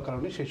বের হওয়ার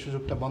কারণে সেই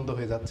সুযোগটা বন্ধ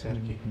হয়ে যাচ্ছে আর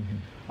কি।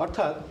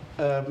 অর্থাৎ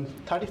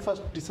 31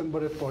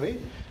 ডিসেম্বরের পরে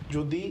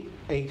যদি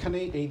এইখানে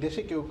এই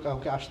দেশে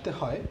কাউকে আসতে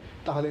হয়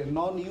তাহলে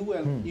নন ইউ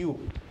অ্যান্ড ইউ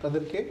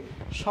তাদেরকে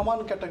সমান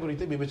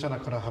ক্যাটাগরিতে বিবেচনা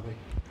করা হবে।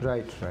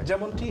 রাইট।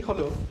 যেমনটি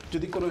হলো,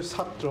 যদি কোনো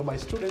ছাত্র বা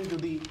স্টুডেন্ট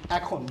যদি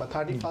এখন বা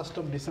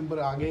 31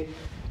 ডিসেম্বরের আগে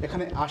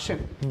এখানে আসেন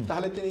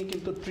তাহলে তিনি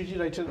কিন্তু ট্রিটি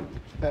রাইটের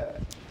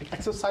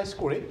এক্সারসাইজ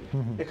করে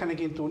এখানে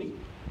কিন্তু উনি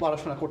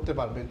পড়াশোনা করতে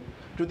পারবেন।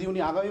 যদি উনি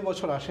আগামী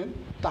বছর আসেন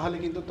তাহলে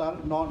কিন্তু তার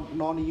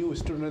নন ইউ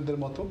স্টুডেন্টদের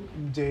মতো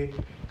যে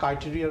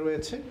ক্রাইটেরিয়া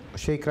রয়েছে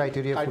সেই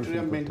ক্রাইটেরিয়া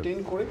মেনটেন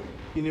করে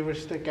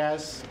ইউনিভার্সিটিতে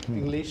cash,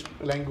 English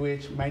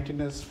language,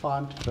 maintenance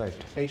fund,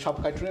 এই সব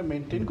ক্রাইটেরিয়া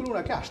মেনটেন করে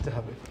ওনাকে আসতে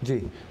হবে। জি,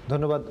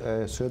 ধন্যবাদ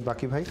সৈয়দ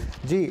বাকি ভাই।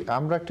 জি,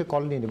 আমরা একটা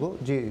কল নিয়ে নেব।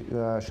 জি,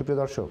 সুপ্রিয়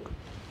দর্শক,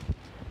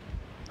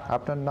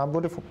 আপনার নাম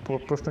বলে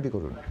প্রশ্নটি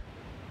করুন।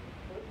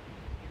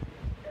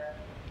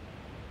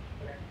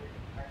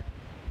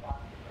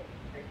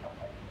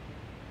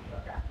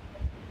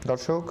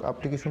 দর্শক,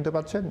 আপনি কি শুনতে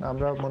পাচ্ছেন?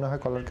 আমরা মনে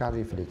হয় কলারকে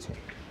হারিয়ে ফেলেছি।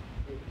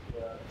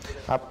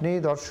 আপনি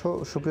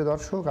সুপ্রিয়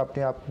দর্শক, আপনি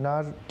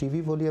আপনার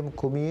টিভি ভলিউম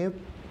কমিয়ে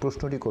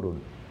প্রশ্নটি করুন,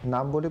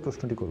 নাম বলে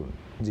প্রশ্নটি করুন।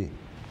 জি,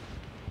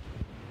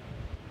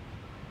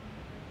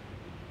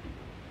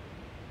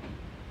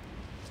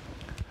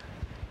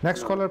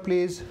 next collar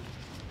please.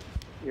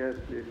 Yes,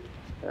 please.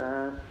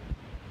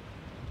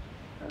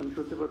 আমি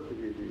শুনতে পাচ্ছি।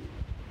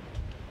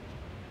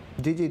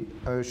 জি জি,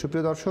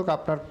 সুপ্রিয় দর্শক,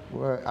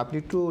 আপনি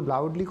একটু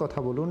লাউডলি কথা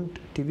বলুন,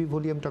 টিভি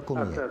ভলিউমটা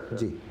কমিয়ে।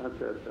 জি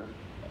আচ্ছা,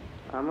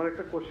 আমার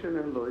একটা কোশ্চেন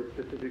হলো,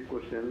 স্পেসিফিক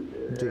কোশ্চেন,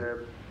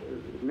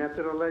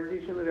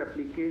 ন্যাচারালাইজেশনের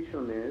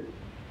অ্যাপ্লিকেশনের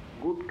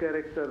গুড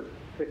ক্যারেক্টার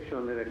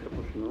সেকশনের একটা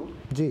প্রশ্ন।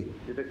 জি,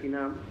 যেটা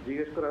কিনা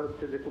জিজ্ঞেস করা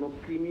হচ্ছে যে কোনো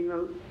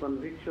ক্রিমিনাল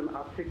কনভিকশন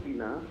আছে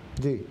কিনা।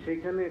 জি,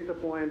 সেখানে একটা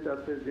পয়েন্ট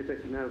আছে যেটা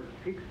কিনা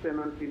ফিক্স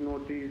পেনাল্টি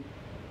নোটিশ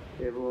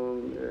এবং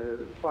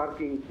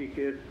পার্কিং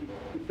টিকেট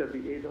ইত্যাদি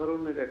এই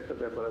ধরনের একটা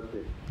ব্যাপার আছে।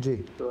 জি,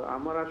 তো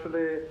আমার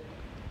আসলে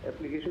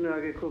অ্যাপ্লিকেশনের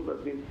আগে খুব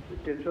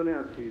টেনশনে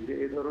আছি যে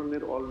এই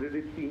ধরনের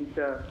অলরেডি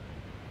 3টা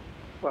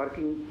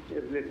পার্কিং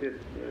রিলেটেড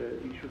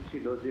ইস্যু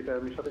ছিল, যেটা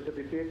আমি সাথে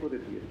সাথে পে করে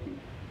দিয়েছি।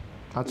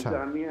 আচ্ছা,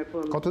 আমি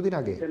এখন কতদিন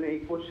আগে এখানে এই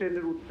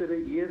কোশ্চেনের উত্তরে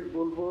ইয়েস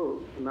বলবো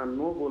না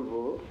নো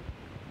বলবো,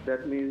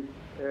 দ্যাট মিন্স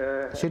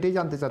সেটাই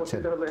জানতে চাচ্ছেন।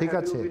 ঠিক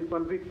আছে,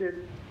 convicted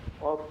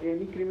of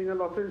any criminal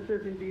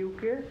offences in the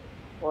UK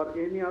or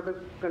any other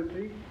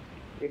country,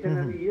 এখানে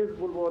আমি ইয়েস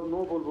বলবো আর নো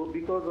বলবো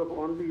বিকজ অফ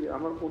অনলি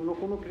আমার অন্য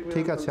কোনো ক্রিমিনাল।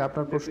 ঠিক আছে,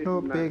 আপনার প্রশ্ন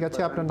পেয়ে গেছে।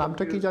 আপনার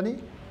নামটা কি জানি?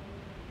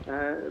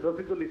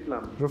 রফিকুল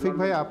ইসলাম। রফিক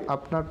ভাই,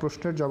 আপনার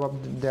প্রশ্নের জবাব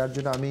দেওয়ার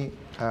জন্য আমি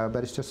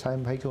ব্যারিস্টার সাইম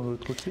ভাইকে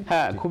অনুরোধ করছি।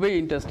 হ্যাঁ, খুবই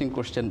ইন্টারেস্টিং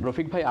কোশ্চেন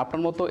রফিক ভাই।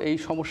 আপনার মতো এই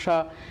সমস্যা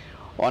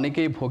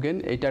অনেকেই ভোগেন,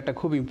 এটা একটা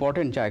খুব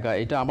ইম্পর্টেন্ট জায়গা।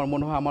 এটা আমার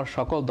মনে হয় আমার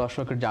সকল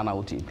দর্শকের জানা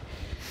উচিত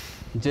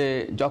যে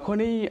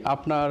যখনই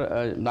আপনার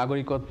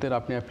নাগরিকত্বের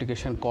আপনি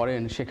অ্যাপ্লিকেশন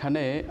করেন,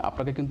 সেখানে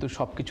আপনাকে কিন্তু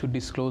সব কিছু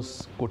ডিসক্লোজ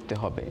করতে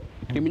হবে।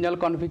 ক্রিমিনাল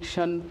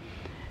কনভিকশন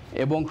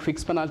এবং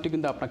ফিক্স পেনাল্টি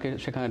কিন্তু আপনাকে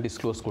সেখানে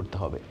ডিসক্লোজ করতে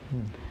হবে।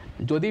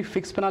 যদি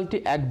ফিক্স পেনাল্টি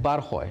একবার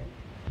হয়,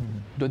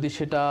 যদি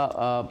সেটা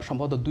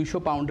সম্ভবত 200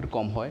 পাউন্ডের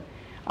কম হয়,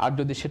 আর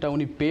যদি সেটা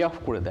উনি পে অফ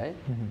করে দেয়,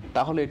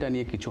 তাহলে এটা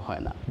নিয়ে কিছু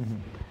হয় না।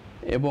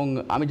 এবং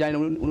আমি জানি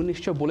উনি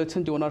নিশ্চয় বলেছেন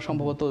যে ওনার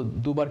সম্ভবত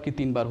 2বার কি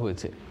 3বার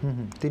হয়েছে।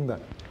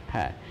 3বার।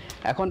 হ্যাঁ,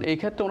 এখন এই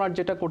ক্ষেত্রে ওনার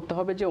যেটা করতে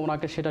হবে যে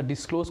ওনাকে সেটা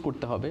ডিসক্লোজ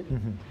করতে হবে।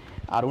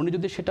 আর উনি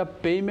যদি সেটা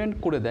পেমেন্ট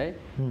করে দেয়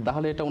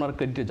তাহলে এটা ওনার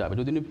ক্রেডিটে যাবে।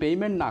 যদি উনি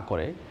পেমেন্ট না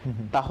করে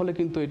তাহলে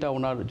কিন্তু এটা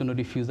ওনার জন্য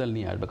রিফিউজাল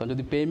নিয়ে আসবে। কারণ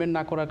যদি পেমেন্ট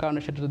না করার কারণে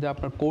সেটা যদি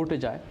আপনার কোর্টে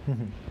যায়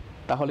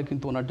তাহলে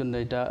কিন্তু ওনার জন্য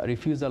এটা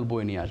রিফিউজাল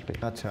বয়ে নিয়ে আসবে।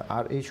 আচ্ছা,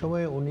 আর এই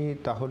সময় উনি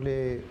তাহলে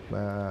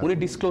উনি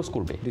ডিসক্লোজ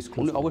করবে,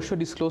 উনি অবশ্যই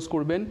ডিসক্লোজ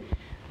করবেন।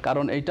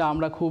 কারণ এটা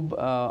আমরা খুব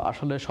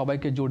আসলে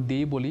সবাইকে জোর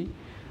দিয়েই বলি,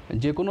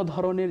 যে কোনো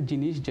ধরনের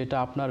জিনিস যেটা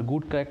আপনার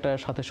গুড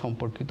ক্যারেক্টারের সাথে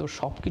সম্পর্কিত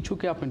সব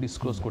কিছুকে আপনি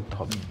ডিসক্লোজ করতে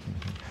হবে।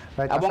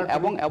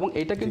 এবং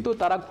এটা কিন্তু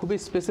তারা খুবই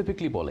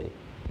স্পেসিফিকলি বলে,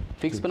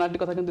 ফিক্স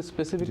পেনাল্টির কথা কিন্তু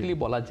স্পেসিফিকলি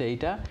বলা যে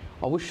এটা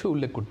অবশ্যই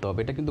উল্লেখ করতে হবে।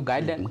 এটা কিন্তু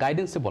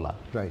গাইডেন্সে বলা।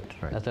 রাইট।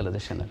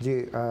 ন্যাচারালাইজেশনের। জি,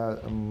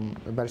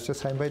 ব্যারিস্টার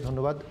সাইম ভাই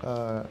ধন্যবাদ।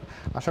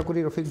 আশা করি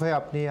রফিক ভাই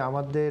আপনি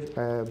আমাদের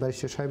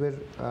ব্যারিস্টার সাহেবের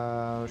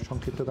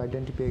সংক্ষিপ্ত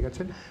গাইডলাইনটি পেয়ে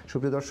গেছেন।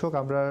 সুপ্রিয় দর্শক,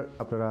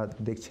 আপনারা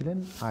দেখছিলেন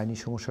আইনি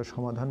সমস্যার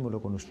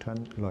সমাধানমূলক অনুষ্ঠান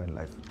ল অ্যান্ড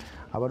লাইফ।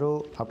 আবারও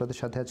আপনাদের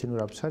সাথে আছেন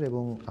নুর আফসার,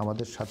 এবং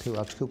আমাদের সাথেও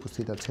আজকে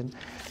উপস্থিত আছেন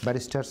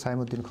ব্যারিস্টার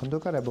সাইমউদ্দিন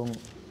খন্দকার এবং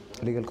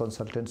লিগ্যাল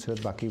কনসালটেন্ট সৈয়দ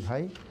বাকি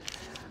ভাই।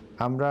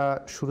 আমরা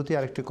শুরুতেই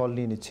আরেকটি কল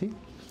নিয়ে নিচ্ছি,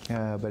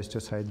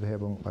 ব্যারিস্টার সাইদ ভাই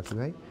এবং বাকি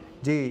ভাই।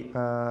 জি,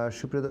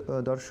 সুপ্রিয়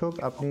দর্শক,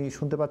 আপনি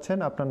শুনতে পাচ্ছেন?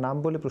 আপনার নাম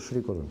বলে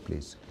প্রশ্নটি করুন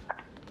প্লিজ।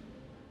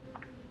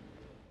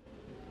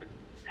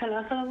 হ্যালো,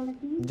 আসসালামু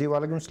আলাইকুম। জি,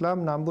 ওয়ালাইকুম আসসালাম।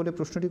 নাম বলে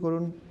প্রশ্নটি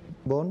করুন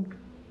বোন।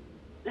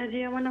 জি,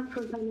 আমার নাম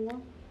সুলতানা।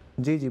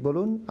 জি জি,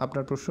 বলুন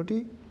আপনার প্রশ্নটি।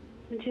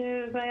 যে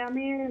ভাই,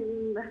 আমি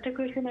একটা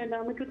কোয়েশ্চেন হলো,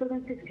 আমি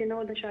 2016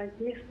 ওদের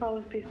সাথে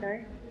স্পাউস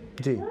ভিসায়।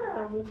 জি,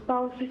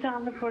 স্পাউস ভিসা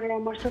আনার পরে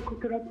আমার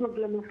চোখের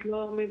প্রবলেম আসলো,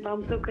 আমি বাম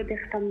চোখে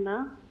দেখতাম না।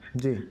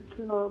 জি,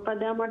 তো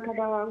বাদে আমার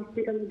তারা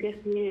হসপিটালে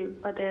গেছি,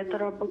 বাদে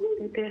তারা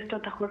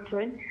টেস্টটা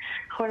করছেন,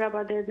 করা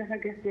বাদে দেখা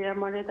গেছে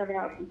আমার তারা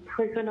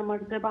হয়েছেন আমার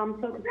যে বাম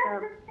চোখটা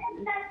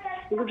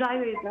ড্রাই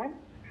হয়ে যায়,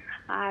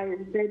 আর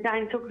যে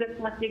ডাইন চোখের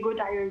পাশে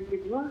ড্রাই হয়ে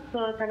গেছিল। তো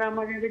তারা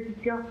আমার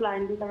রেজিস্ট্রি অফ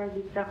লাইন দিয়ে তারা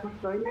জিজ্ঞাসা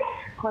করছেন,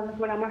 করার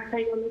পর আমার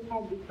সেই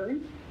অনুসার দিচ্ছেন।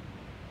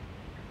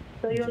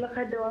 তো এই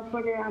এলাকায় দেওয়ার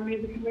পরে আমি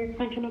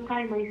এক্সটেনশনের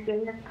টাইম হয়েছে,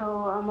 তো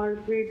আমার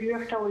ভিডিও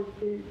একটা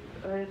হয়েছে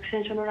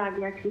এক্সটেনশনের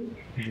আগে আছি।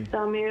 তো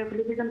আমি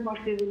অ্যাপ্লিকেশন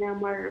করছি যে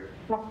আমার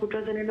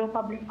পাসপোর্টের জন্য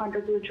পাবলিক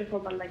ফান্ডের উইথড্র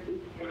করবার লাগে।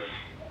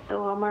 তো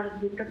আমার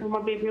যেটা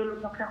আমার বেবি হলো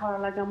একটা করা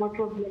লাগে, আমার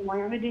প্রবলেম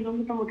হয়। আমি দিনও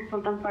মোটামুটি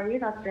চলতাম পারি,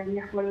 রাত্রে আমি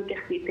একবারও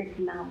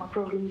দেখি না, আমার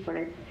প্রবলেম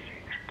করে।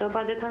 তো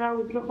বাদে তারা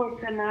উইথড্র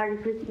করছে না,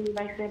 রিফ্রেশমেন্ট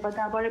পাইছে, বাদে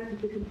আবার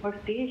অ্যাপ্লিকেশন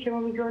করছি। সেরকম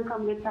আমি জয়েন্ট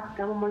ফ্যামিলি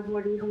থাকতাম, আমার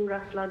বড়ি হুমরা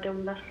আসলা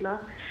দেউল আসলা।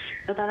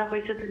 তো তারা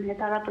হয়েছে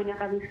তারা তো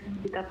কাজ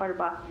দিতে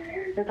পারবা।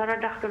 তো তারা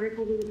ডাক্তারের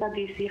সুবিধা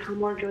দিয়েছি,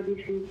 সামর্থ্য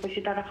দিয়েছি, বেশি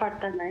তারা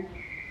ফাটতা নাই।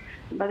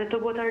 বাদে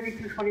তবুও তারা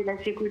রিফ্রেশ করে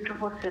লাগছে, উইথড্র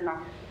করছে না।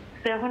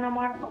 তো এখন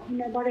আমার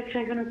আবার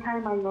এক্সটেনশনের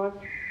টাইম আইলো,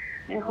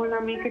 এখন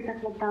আমি কেটা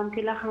করতাম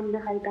কিলা খাম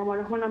দেখাইতাম আর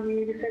এখন আমি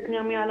রিসেন্টলি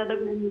আমি আলাদা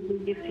করে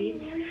গেছি,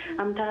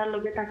 আমি তার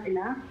লগে থাকি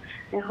না।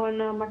 এখন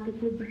আমার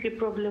কিছু বেশি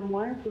প্রবলেম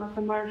হয়, প্লাস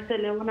আমার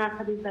ছেলেও না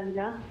থাকি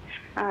জায়গা,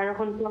 আর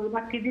এখন তো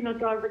বাকি দিনও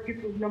তো আর বেশি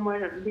প্রবলেম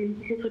হয়, দিন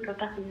বেশি ছোট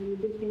থাকে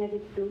দেখি না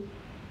একটু।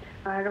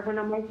 আর এখন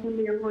আমার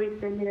মেয়ের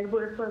হয়েছে, মেয়ের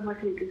বয়স 6 মাস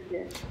হয়ে গেছে।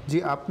 জি,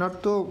 আপনার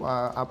তো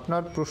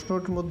আপনার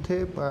প্রশ্নর মধ্যে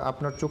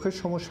আপনার চোখের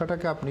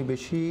সমস্যাটাকে আপনি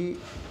বেশি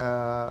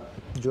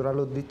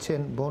জোরালো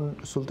দিচ্ছেন বোন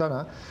সুলতানা।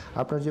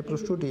 আপনার যে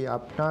প্রশ্নটি,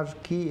 আপনার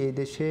কি এই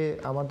দেশে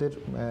আমাদের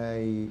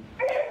এই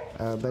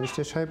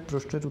ব্যারিস্টার সাহেব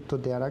প্রশ্নের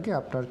উত্তর দেওয়ার আগে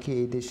আপনার কি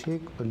এই দেশে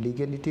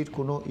লিগ্যালিটির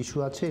কোনো ইস্যু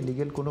আছে,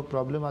 লিগ্যাল কোনো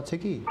প্রবলেম আছে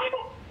কি?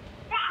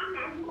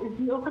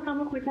 ওখানে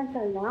আমি কইতে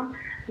চাইলাম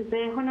যে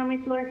এখন আমি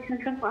তো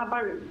এক্সটেনশন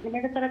আবার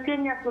এটা তারা 10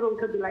 ইয়ার্স করে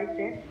উঠে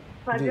দিলাইছে,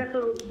 5 ইয়ার্স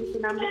করে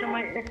দিয়েছিলাম, যে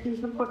সময়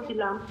এক্সটেনশন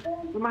করছিলাম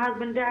আমার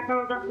হাজবেন্ডে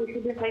 18টা পয়সা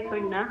দিয়ে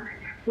পাইছেন না,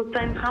 তো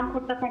টাইম কাম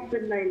করতে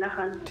থাকবেন না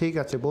এলাকান। ঠিক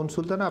আছে বোন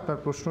সুলতানা,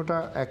 আপনার প্রশ্নটা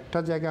একটা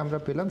জায়গায় আমরা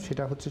পেলাম,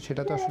 সেটা হচ্ছে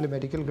সেটা তো আসলে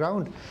মেডিকেল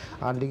গ্রাউন্ড,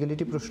 আর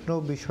লিগ্যালিটি প্রশ্ন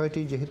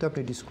বিষয়টি যেহেতু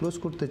আপনি ডিসক্লোজ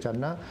করতে চান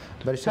না।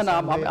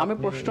 আমি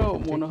প্রশ্ন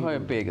মনে হয়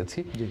পেয়ে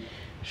গেছি।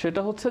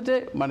 সেটা হচ্ছে যে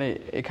মানে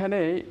এখানে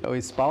ওই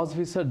স্পাউস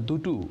ভিসার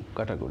দুটো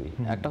ক্যাটাগরি।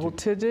 একটা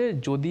হচ্ছে যে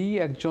যদি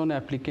একজন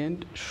অ্যাপ্লিকেন্ট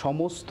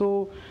সমস্ত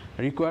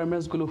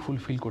রিকোয়ারমেন্টসগুলো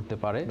ফুলফিল করতে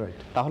পারে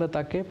তাহলে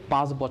তাকে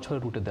 5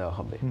 বছরের রুটে দেওয়া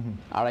হবে,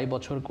 2.5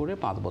 বছর করে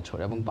 5 বছর,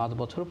 এবং 5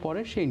 বছর পরে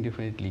সে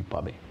ইনডিফিনিট লিভ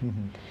পাবে।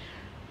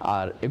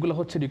 আর এগুলো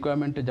হচ্ছে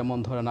রিকোয়ারমেন্টে, যেমন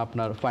ধরেন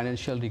আপনার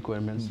financial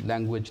requirements,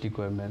 language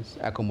requirements,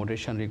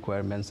 accommodation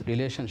requirements,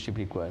 relationship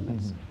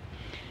requirements.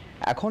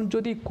 এখন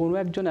যদি কোনো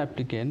একজন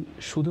অ্যাপ্লিকেন্ট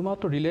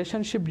শুধুমাত্র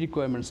রিলেশনশিপ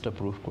রিকোয়ারমেন্টসটা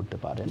প্রুভ করতে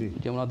পারেন,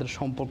 যে ওনাদের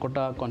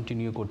সম্পর্কটা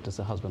কন্টিনিউ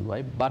করতেছে হাজব্যান্ড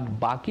ওয়াইফ, বাট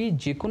বাকি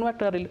যে কোনো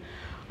একটা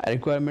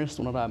রিকোয়ারমেন্টস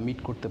ওনারা মিট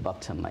করতে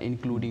পারছেন না,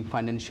 ইনক্লুডিং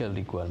ফাইন্যান্সিয়াল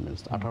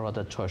রিকোয়ারমেন্টস,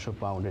 18,600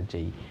 পাউন্ডের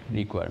যেই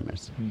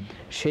রিকোয়ারমেন্টস,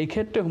 সেই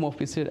ক্ষেত্রে হোম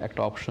অফিসের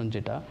একটা অপশন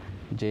যেটা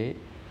যে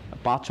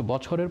 5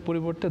 বছরের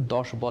পরিবর্তে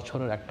 10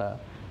 বছরের একটা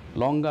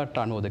লঙ্গার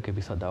টার্ম ওদেরকে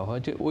ভিসা দেওয়া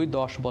হয়, যে ওই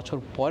 10 বছর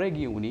পরে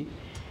গিয়ে উনি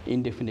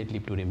ইনডেফিনিট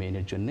লিভ টু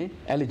রিমেইনের জন্য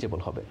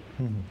এলিজিবল হবে।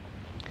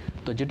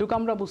 তো যেটুকু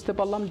আমরা বুঝতে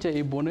পারলাম যে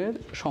এই বোনের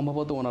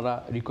সম্ভবত ওনারা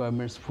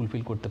রিকোয়ারমেন্টস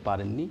ফুলফিল করতে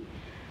পারেননি,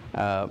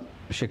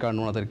 সে কারণে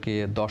ওনাদেরকে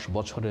 10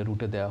 বছরের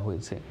রুটে দেওয়া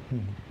হয়েছে,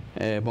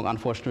 এবং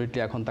আনফর্চুনেটলি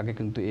এখন তাকে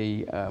কিন্তু এই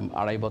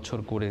 2.5 বছর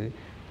করে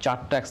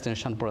 4টা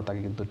এক্সটেনশন পরে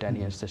তাকে কিন্তু 10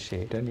 ইয়ার্সে সে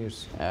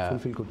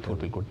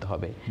ফুলফিল করতে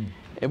হবে।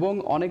 এবং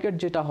অনেকের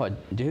যেটা হয়,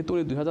 যেহেতু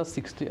উনি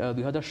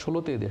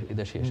 2016-তে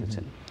এদেশে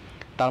এসেছেন,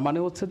 তার মানে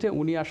হচ্ছে যে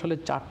উনি আসলে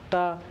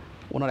 4টা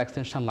ওনার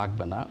এক্সটেনশন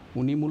লাগবে না,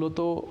 উনি মূলত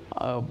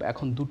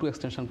এখন 2টো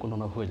এক্সটেনশন করলে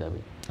ওনার হয়ে যাবে।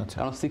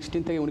 কারণ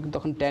 16 থেকে উনি কিন্তু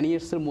তখন 10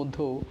 ইয়ার্সের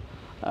মধ্যেও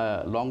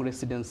লং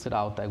রেসিডেন্সের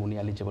আওতায় উনি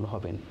এলিজিবল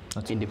হবেন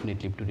ইনডিফিনিট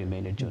লিভ টু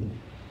রিমেইনের জন্য।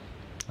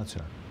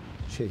 আচ্ছা,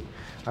 সেই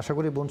আশা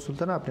করি বোন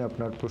সুলতানা আপনি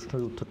আপনার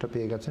প্রশ্নের উত্তরটা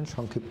পেয়ে গেছেন,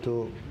 সংক্ষিপ্ত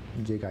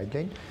যে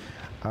গাইডলাইন।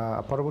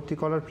 পরবর্তী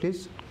কলার প্লিজ।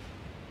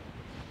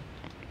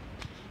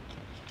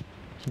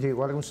 জি,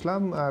 ওয়ালাইকুম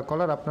আসসালাম।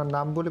 কলার, আপনার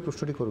নাম বলে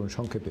প্রশ্নটি করুন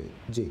সংক্ষেপে।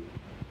 জি,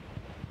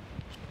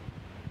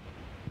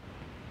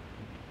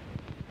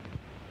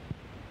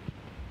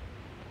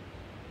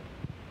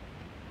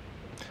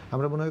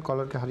 আমরা মনে হয়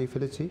কলারকে হারিয়ে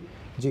ফেলেছি।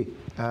 জি,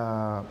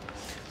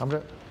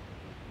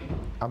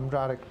 আমরা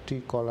আরেকটি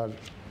কলার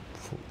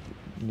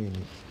নিয়ে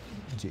নিই।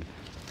 জি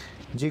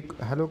জি,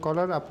 হ্যালো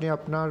কলার, আপনি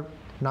আপনার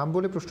নাম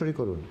বলে প্রশ্নটি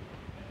করুন।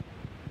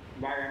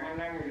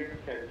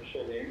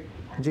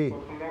 জি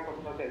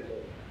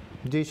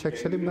জি, শেখ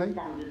সেলিম ভাই।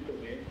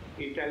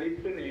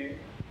 ইটালিতে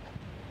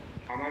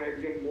আমার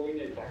একজন বই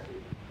নেই থাকে।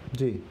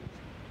 জি,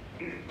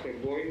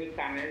 বই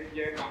তানের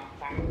যে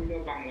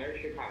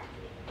বাংলাদেশে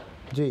থাকবে।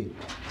 জি,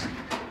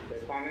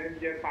 তানের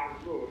যে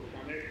পাসপোর্ট,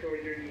 তানের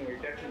সৌজন্য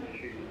এটা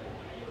ফিনিশিং।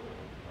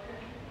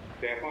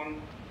 এখন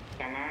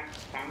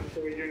তার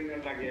সৌজন্য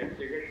লাগে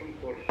অ্যাপ্লিকেশন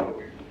করতে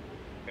হবে।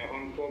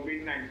 এখন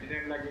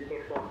কোভিড-19 লাগে তো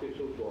সব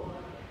কিছু বল।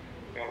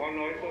 এখন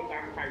হয়তো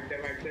তার পাইতে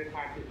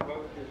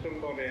 31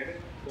 ডিসেম্বরের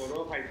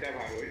পরও পাইতে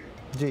পারবে।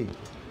 জি,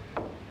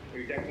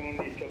 এটা কোনো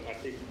নিশ্চয়তা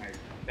ঠিক নাই।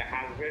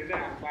 হাজবেন্ডে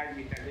আবার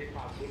ইটালি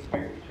পাসপোর্ট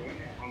পাইছে,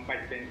 এখন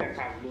পাইছেন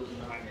পাসপোর্ট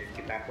মানে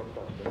কিতাব করতে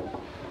হবে।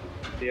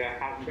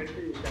 হাজবেন্ড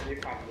ইটালি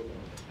পাসপোর্ট,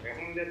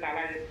 এখন যে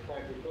তারা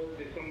 31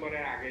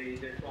 ডিসেম্বরের আগে এই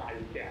দেশে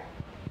আইছে,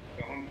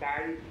 এখন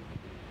তাই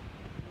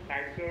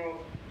তো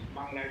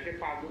বাংলাদেশে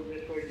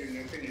পাসপোর্টের প্রয়োজন্য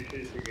ফিনিশ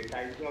হয়েছে,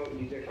 তাই তো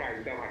নিজেকে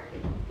আইতে পারছে।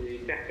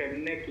 এইটা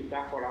কেমনে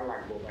কিতাব করা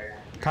লাগবে ভাই?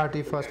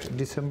 31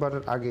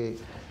 ডিসেম্বরের আগে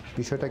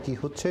বিষয়টা কি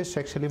হচ্ছে?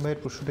 শেখ সেলিমের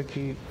প্রশ্নটা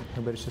কি?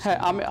 হ্যাঁ,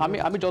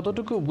 আমি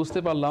যতটুকু বুঝতে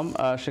পারলাম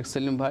শেখ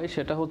সেলিম ভাই,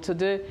 সেটা হচ্ছে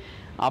যে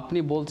আপনি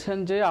বলছেন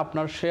যে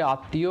আপনার সে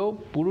আত্মীয়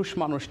পুরুষ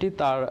মানুষটি,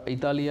 তার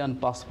ইতালিয়ান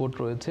পাসপোর্ট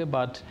রয়েছে,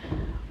 বাট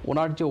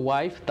ওনার যে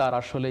ওয়াইফ তার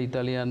আসলে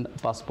ইতালিয়ান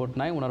পাসপোর্ট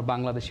নাই, ওনার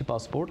বাংলাদেশি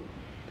পাসপোর্ট।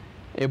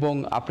 এবং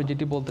আপনি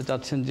যেটি বলতে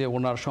চাচ্ছেন যে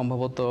ওনার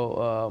সম্ভবত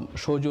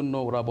সৌজন্য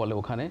ওরা বলে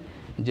ওখানে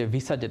যে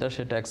ভিসা যেটা,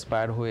 সেটা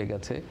এক্সপায়ার হয়ে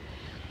গেছে।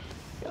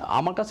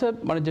 আমার কাছে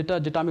মানে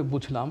যেটা আমি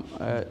বুঝলাম,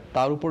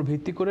 তার উপর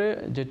ভিত্তি করে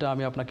যেটা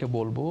আমি আপনাকে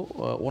বলবো,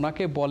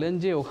 ওনাকে বলেন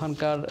যে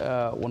ওখানকার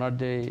ওনার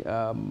যে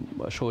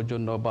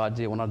সৌজন্য বা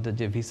যে ওনাদের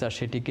যে ভিসা,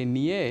 সেটিকে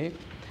নিয়ে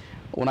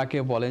ওনাকে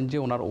বলেন যে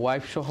ওনার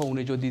ওয়াইফ সহ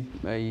উনি যদি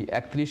এই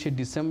 31শে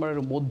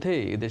ডিসেম্বরের মধ্যে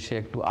এদেশে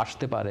একটু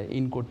আসতে পারে,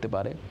 ইন করতে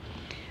পারে,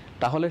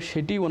 তাহলে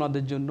সেটি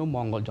ওনাদের জন্য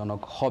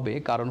মঙ্গলজনক হবে।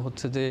 কারণ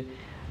হচ্ছে যে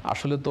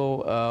আসলে তো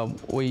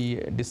ওই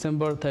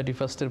ডিসেম্বর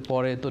 31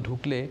 পরে তো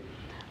ঢুকলে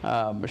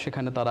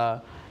সেখানে তারা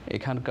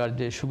এখানকার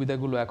যে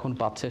সুবিধাগুলো এখন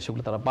পাচ্ছে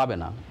সেগুলো তারা পাবে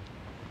না।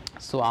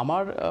 সো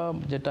আমার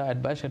যেটা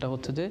অ্যাডভাইস সেটা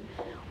হচ্ছে যে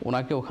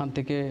ওনাকে ওখান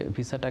থেকে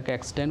ভিসাটাকে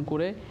এক্সটেন্ড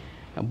করে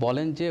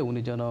বলেন যে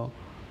উনি যেন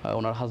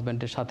ওনার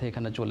হাজব্যান্ডের সাথে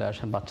এখানে চলে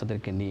আসেন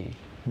বাচ্চাদেরকে নিয়ে।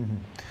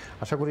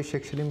 আশা করি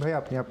শেখ সেলিম ভাই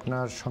আপনি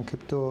আপনার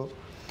সংক্ষিপ্ত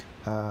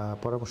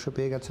পরামর্শ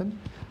পেয়ে গেছেন।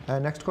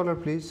 Next collar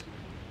please.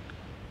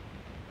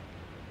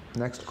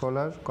 নেক্সট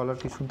কলার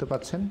কি শুনতে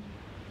পাচ্ছেন?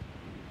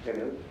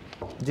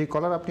 জি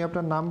কলার, আপনি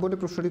আপনার নাম বলে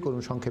প্রশ্নটি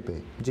করুন সংক্ষেপে।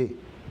 জি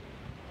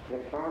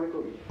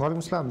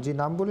ওয়ালাইকুম আসসালাম। জি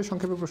নাম বলে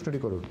সংক্ষেপে প্রশ্নটি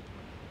করুন।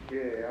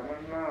 আমার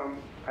নাম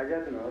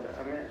আজাদ নর।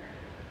 আমি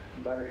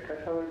ব্যারিস্টার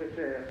সাহেবের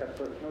কাছে একটা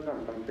প্রশ্ন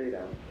জানতাম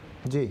চাইলাম।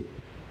 জি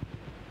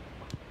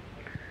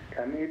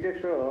আমি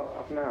এদেশও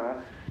আপনার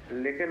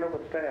লিগেল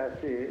অবস্থায়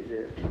আছি, যে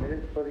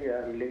ম্যারেজ করিয়া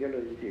আমি লিগেল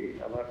হয়েছি,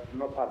 আমার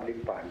নো পাবলিক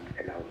ফান্ড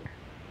অ্যালাউড।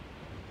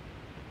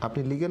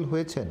 আপনি লিগেল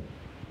হয়েছেন?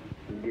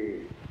 জি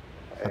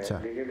আচ্ছা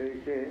লিগেল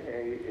হয়েছে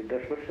এই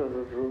 10 বছর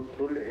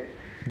রুলে।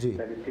 জি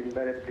আমি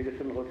 3বার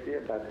অ্যাপ্লিকেশন করছি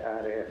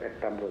আর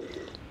একটা বলছি।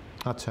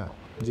 আচ্ছা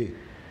জি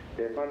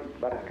এখন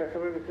ব্যারিস্টার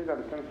সাহেবের কাছে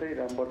জানতাম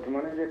চাইলাম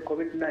বর্তমানে যে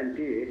কোভিড-19।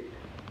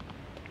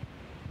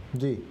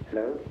 জি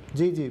হ্যালো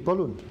জি জি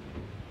বলুন।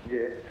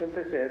 যে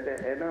চলতেছে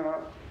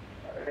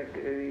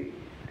এই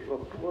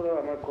অক্টোবর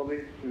আমার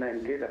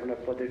কোভিড-19 আপনার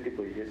পজিটিভ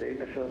হয়েছে। এই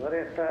সরকারে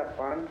একটা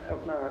ফান্ড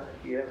আপনার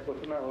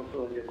ঘোষণা হতো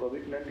যে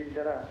কোভিড-19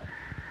 যারা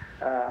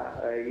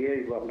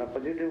হইব আপনার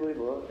পজিটিভ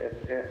হইব,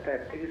 একটা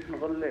অ্যাপ্লিকেশন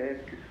করলে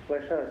কিছু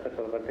পয়সা একটা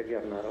সরকার থেকে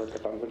আপনার হয়তো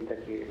কোম্পানি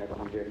থেকে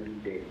এরকম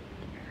দেয়।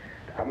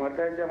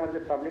 আমারটা যে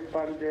আমাদের পাবলিক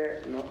ফান্ড যে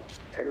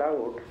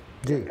অ্যালাউড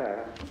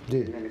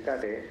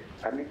কার্ডে,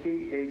 আমি কি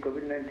এই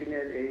কোভিড-19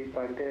 এই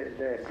ফান্ডে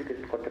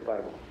অ্যাপ্লিকেশন করতে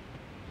পারবো?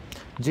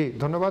 জি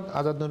ধন্যবাদ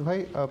আজাদ নূর ভাই,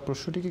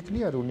 প্রশ্নটি কি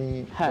ক্লিয়ার? উনি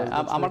হ্যাঁ,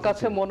 আমার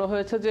কাছে মনে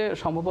হয়েছে যে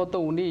সম্ভবত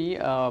উনি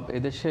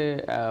এদেশে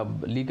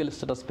লিগ্যাল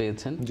স্ট্যাটাস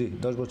পেয়েছেন। জি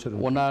 10 বছর।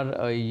 ওনার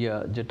এই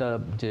যেটা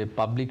যে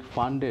পাবলিক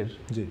ফান্ডের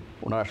জি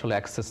ওনার আসলে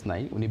অ্যাক্সেস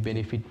নাই, উনি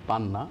বেনিফিট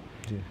পান না।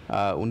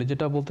 উনি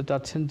যেটা বলতে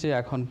চাচ্ছেন যে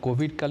এখন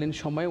কোভিডকালীন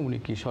সময়ে উনি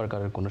কি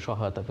সরকারের কোনো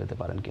সহায়তা পেতে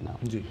পারেন কিনা।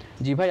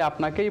 জি ভাই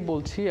আপনাকেই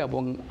বলছি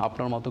এবং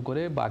আপনার মতো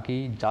করে বাকি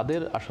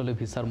যাদের আসলে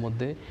ভিসার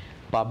মধ্যে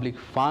পাবলিক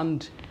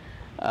ফান্ড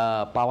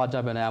পাওয়া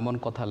যাবে না এমন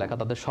কথা লেখা,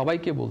 তাদের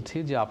সবাইকে বলছি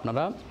যে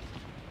আপনারা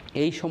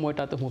এই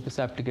সময়টাতে হোম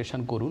অফিসে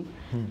অ্যাপ্লিকেশন করুন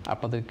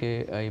আপনাদেরকে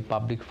এই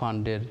পাবলিক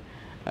ফান্ডের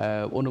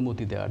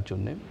অনুমতি দেওয়ার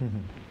জন্য।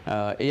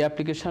 এই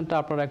অ্যাপ্লিকেশনটা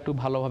আপনারা একটু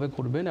ভালোভাবে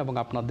করবেন এবং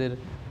আপনাদের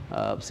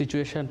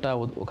সিচুয়েশনটা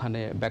ওখানে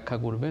ব্যাখ্যা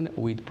করবেন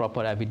উইথ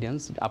প্রপার এভিডেন্স।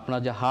 আপনারা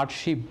যে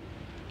হার্ডশিপ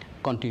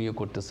কন্টিনিউ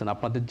করতেছেন,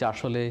 আপনাদের যে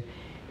আসলে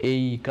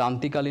এই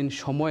ক্রান্তিকালীন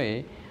সময়ে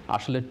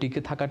আসলে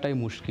টিকে থাকাটাই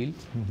মুশকিল,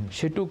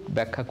 সেটুক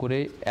ব্যাখ্যা করে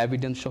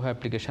এভিডেন্স সহ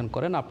অ্যাপ্লিকেশন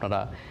করেন, আপনারা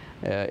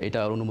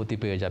এটার অনুমতি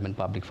পেয়ে যাবেন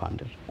পাবলিক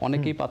ফান্ডের।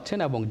 অনেকেই পাচ্ছেন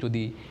এবং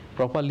যদি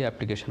প্রপারলি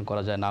অ্যাপ্লিকেশন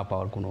করা যায় না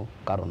পাওয়ার কোনো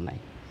কারণ নাই।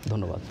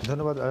 ধন্যবাদ।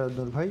 ধন্যবাদ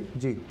নূর ভাই।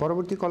 জি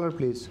পরবর্তী কলার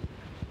প্লিজ।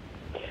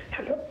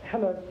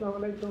 হ্যালো আসসালামু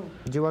আলাইকুম।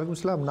 জি ওয়ালাইকুম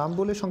আসসালাম। নাম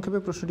বলে সংক্ষেপে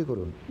প্রশ্নটি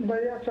করুন।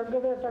 ভাইয়া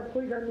সংক্ষেপে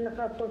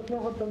একটা প্রশ্ন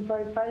করতাম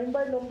চাই। সাইম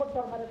ভাই নম্বরটা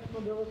আমার কোনো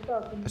ব্যবস্থা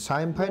আছে?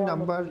 সাইম ভাই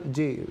নাম্বার,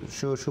 জি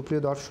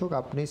সুপ্রিয় দর্শক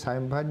আপনি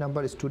সাইম ভাই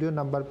নাম্বার স্টুডিও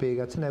নাম্বার পেয়ে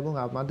গেছেন এবং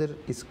আমাদের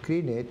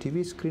স্ক্রিনে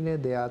টিভি স্ক্রিনে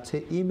দেয়া আছে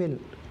ইমেল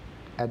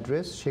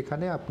অ্যাড্রেস।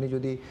 সেখানে আপনি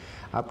যদি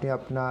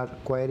আপনার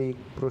কোয়ারি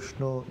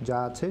প্রশ্ন যা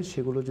আছে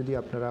সেগুলো যদি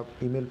আপনারা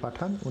ইমেল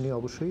পাঠান, উনি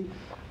অবশ্যই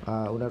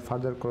ওনার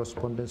ফার্দার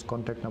করসপন্ডেন্স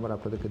কন্ট্যাক্ট নাম্বার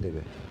আপনাদেরকে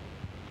দেবে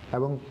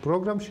এবং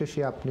প্রোগ্রাম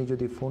শেষে আপনি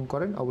যদি ফোন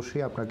করেন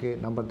অবশ্যই আপনাকে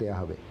নাম্বার দেওয়া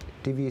হবে।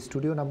 টিভি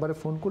স্টুডিও নাম্বারে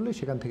ফোন করলে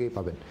সেখান থেকেই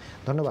পাবেন।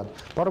 ধন্যবাদ।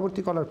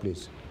 পরবর্তী কলার প্লিজ।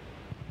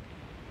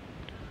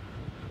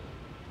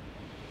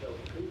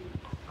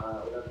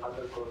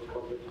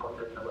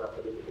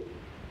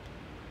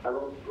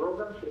 এবং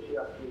প্রোগ্রাম শেষে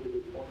আপনি যদি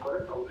ফোন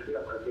করেন অবশ্যই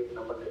আপনাকে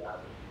নাম্বার দেওয়া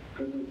হবে।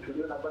 টিভি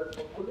স্টুডিও নাম্বারে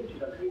ফোন করলে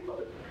সেখান থেকেই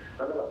পাবেন।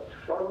 ধন্যবাদ।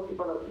 পরবর্তী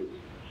কলার প্লিজ।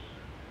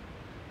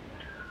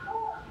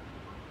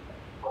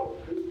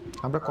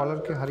 আমরা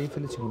কলারকে হারিয়ে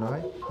ফেলেছি মনে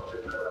হয়।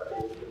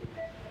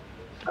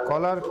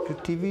 কলার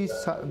টিভি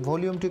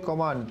ভলিউমটি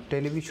কমান,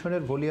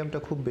 টেলিভিশনের ভলিউমটা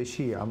খুব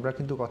বেশি, আমরা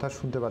কিন্তু কথা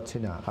শুনতে পাচ্ছি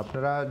না।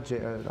 আপনারা যে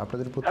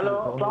আপনাদের প্রতি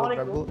অনুরোধ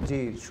রাখবো, জি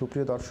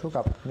সুপ্রিয় দর্শক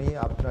আপনি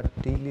আপনার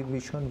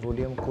টেলিভিশন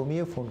ভলিউম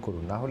কমিয়ে ফোন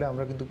করুন, না হলে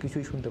আমরা কিন্তু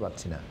কিছুই শুনতে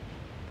পাচ্ছি না।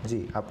 জি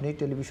আপনি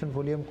টেলিভিশন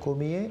ভলিউম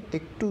কমিয়ে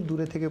একটু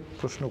দূরে থেকে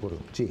প্রশ্ন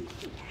করুন। জি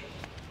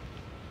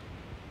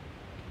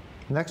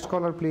নেক্সট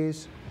কলার প্লিজ।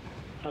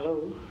 হ্যালো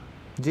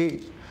জি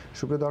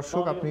সুপ্রিয়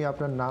দর্শক আপনি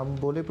আপনার নাম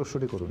বলে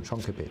প্রশ্নটি করুন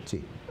সংক্ষেপে। জি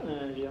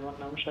জি আমার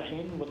নাম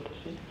শাহিন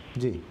বলতেছি।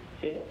 জি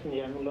জি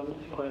আমি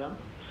হইলাম।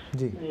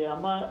 জি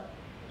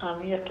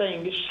আমি একটা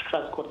ইংলিশ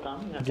কাজ করতাম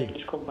একটা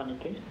ইংলিশ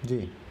কোম্পানিতে। জি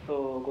তো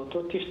গত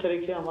 30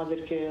 তারিখে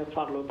আমাদেরকে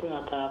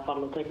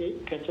পারলো থেকে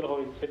ক্যান্সেল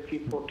হয়েছে,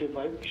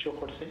 P45 ইস্যু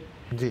করছে।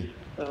 জি।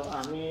 তো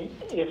আমি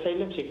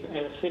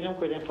অ্যাসাইলাম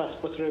করে 5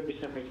 বছরের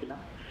ভিসা পাইছিলাম।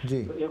 জি।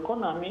 তো এখন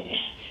আমি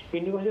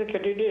ইউনিভার্সিটি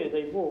ক্যান্ডিডেট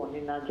যাইবো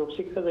না জব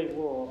সিকার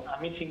যাইবো,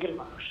 আমি সিঙ্গেল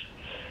মানুষ,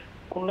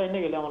 কোন লাইনে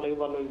গেলে আমার লাগে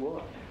ভালো হইব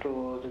একটু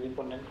যদি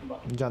বলেন।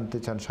 জানতে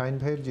চান শাহিন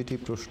ভাইয়ের যেটি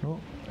প্রশ্ন,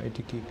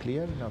 এটি কি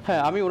ক্লিয়ার না?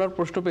 হ্যাঁ, আমি ওনার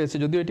প্রশ্ন পেয়েছি,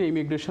 যদিও এটি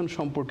ইমিগ্রেশন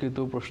সম্পর্কিত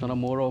প্রশ্ন না,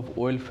 মোর অফ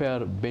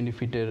ওয়েলফেয়ার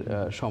বেনিফিটের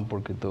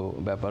সম্পর্কিত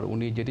ব্যাপার।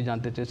 উনি যেটি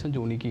জানতে চেয়েছেন যে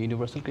উনি কি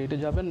ইউনিভার্সাল ক্রেডিটে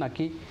যাবেন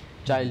নাকি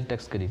চাইল্ড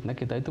ট্যাক্স ক্রেডিট,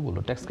 নাকি তাই তো বললো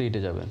ট্যাক্স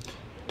ক্রেডিটে যাবেন?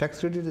 ট্যাক্স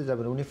ক্রেডিটে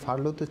যাবেন। উনি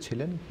ফার্লোতে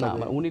ছিলেন না,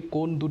 উনি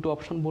কোন দুটো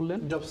অপশন বললেন?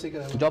 Job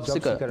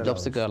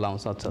seeker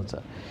allowance. আচ্ছা আচ্ছা।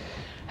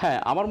 হ্যাঁ,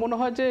 আমার মনে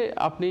হয় যে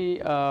আপনি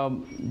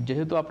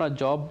যেহেতু আপনার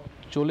জব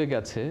চলে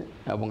গেছে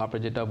এবং আপনি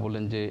যেটা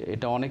বললেন যে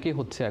এটা অনেকেই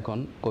হচ্ছে এখন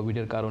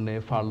কোভিডের কারণে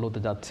ফার্লোতে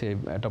যাচ্ছে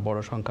একটা বড়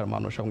সংখ্যার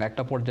মানুষ, এবং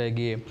একটা পর্যায়ে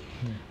গিয়ে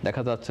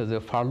দেখা যাচ্ছে যে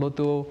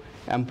ফার্লোতেও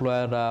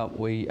এমপ্লয়াররা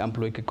ওই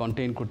এমপ্লয়িকে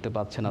কন্টেইন করতে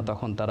পারছে না,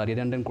 তখন তারা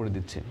রিডান্ডেন্ট করে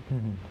দিচ্ছে।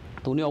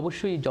 তো উনি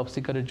অবশ্যই জব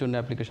সিকারের জন্য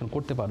অ্যাপ্লিকেশন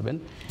করতে পারবেন,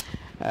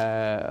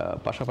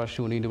 পাশাপাশি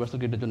উনি ইউনিভার্সাল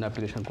ক্রেডিটের জন্য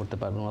অ্যাপ্লিকেশন করতে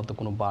পারবেন। ওনার তো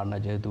কোনো বার না,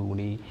 যেহেতু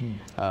উনি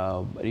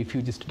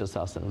রিফিউজি স্ট্যাটাসে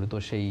আছেন, উনি তো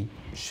সেই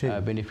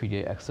বেনিফিটে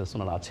অ্যাক্সেস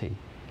ওনার আছেই।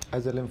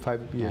 অ্যাজাইলাম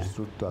 5 ইয়ার্স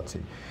রুট তো আছে।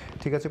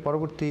 ঠিক আছে,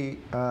 পরবর্তী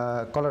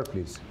কলার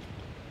প্লিজ।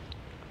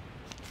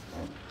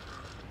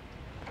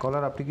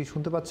 কলার, আপনি কি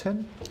শুনতে পাচ্ছেন?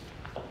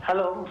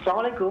 হ্যালো, আসসালামু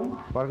আলাইকুম।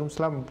 ওয়ালাইকুম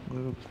আসসালাম।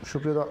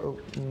 সুপ্রিয়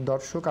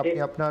দর্শক, আপনি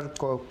আপনার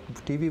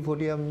টিভি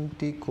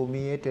ভলিউমটি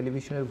কমিয়ে,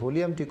 টেলিভিশনের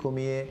ভলিউমটি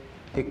কমিয়ে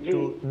একটু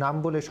নাম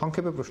বলে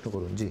সংক্ষেপে প্রশ্ন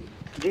করুন। জি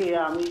জি,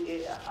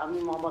 আমি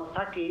মোহাম্মদ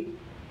সাকিব।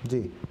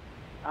 জি।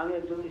 আমি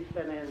একজন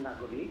স্পেনের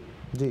নাগরিক।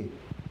 জি।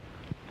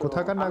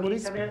 কোথাকার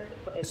নাগরিক?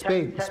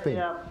 স্পেন।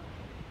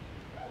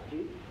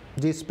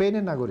 জি,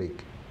 স্পেনের নাগরিক।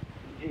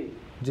 জি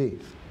জি।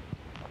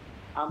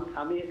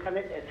 আমি এখানে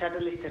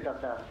স্যাটেল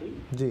স্ট্যাটাসে আছি।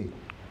 জি।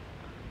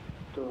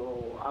 তো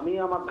আমি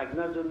আমার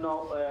ভাগনার জন্য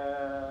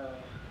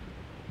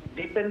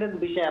ডিপেন্ডেন্ট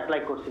ভিসা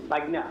অ্যাপ্লাই করছি,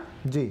 ভাগনা।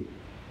 জি।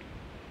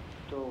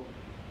 তো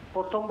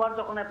প্রথমবার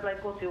যখন অ্যাপ্লাই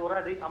করছি ওরা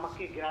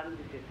আমাকে গ্রান্ট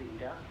দিতে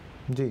 3টা।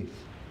 জি।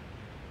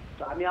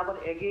 তো আমি আবার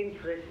এগেইন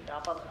ফ্রেশ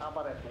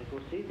আবার অ্যাপ্লাই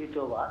করছি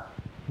দ্বিতীয়বার।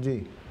 জি।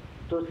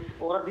 তো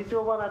ওরা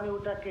দ্বিতীয়বার আমি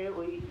ওটাকে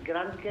ওই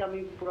গ্রান্টকে আমি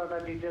পুরোটা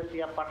ডিটেলস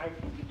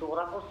পাঠাইছি, কিন্তু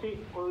ওরা করছি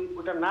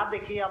ওটা না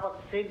দেখি আবার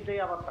সেম ডে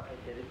আবার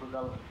পাঠাইছে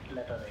রিফিউজাল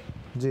লেটারে।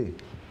 জি।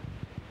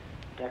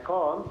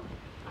 এখন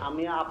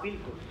আমি আপিল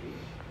করছি।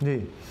 জি।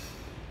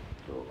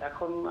 তো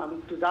এখন আমি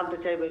একটু জানতে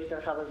চাই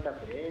রেজিস্ট্রার সাহেবের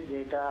কাছে যে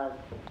এটা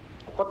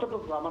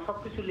কতটুকু, আমার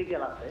সবকিছু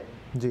লিগ্যাল আছে,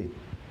 জি,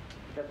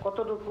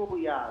 কতটুকু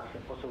আছে,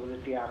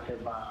 পসিবিলিটি আছে,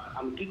 বা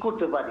আমি কি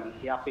করতে পারি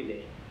এই আপিলে?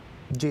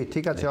 জি,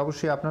 ঠিক আছে,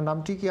 অবশ্যই। আপনার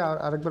নামটি কি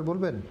আরেকবার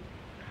বলবেন?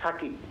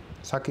 সাকিব।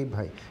 সাকিব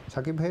ভাই।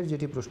 সাকিব ভাইয়ের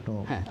যেটি প্রশ্ন,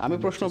 হ্যাঁ, আমি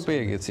প্রশ্ন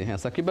পেয়ে গেছি। হ্যাঁ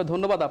সাকিব ভাই,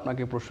 ধন্যবাদ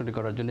আপনাকে প্রশ্নটি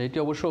করার জন্য। এটি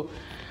অবশ্য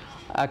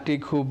একটি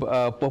খুব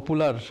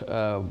পপুলার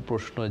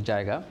প্রশ্নের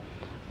জায়গা,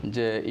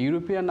 যে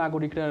ইউরোপিয়ান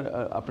নাগরিকরা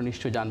আপনি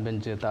নিশ্চয়ই জানবেন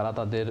যে তারা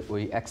তাদের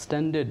ওই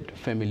এক্সটেন্ডেড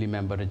ফ্যামিলি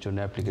মেম্বারের জন্য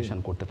অ্যাপ্লিকেশন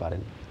করতে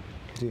পারেন।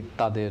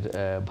 তাদের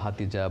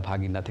ভাতিজা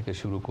ভাগিনা থেকে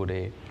শুরু করে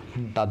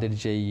তাদের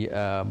যেই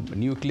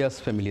নিউক্লিয়াস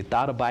ফ্যামিলি,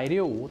 তার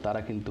বাইরেও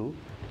তারা কিন্তু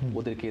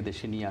ওদেরকে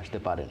দেশে নিয়ে আসতে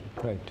পারেন।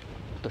 রাইট।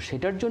 তো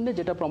সেটার জন্য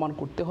যেটা প্রমাণ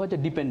করতে হয় যে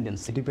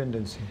ডিপেন্ডেন্সি।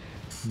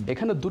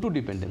 এখানে দুটো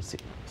ডিপেন্ডেন্সি,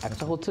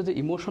 একটা হচ্ছে যে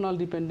ইমোশনাল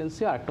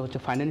ডিপেন্ডেন্সি, আর একটা হচ্ছে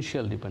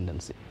ফাইন্যান্সিয়াল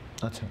ডিপেন্ডেন্সি।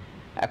 আচ্ছা।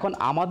 এখন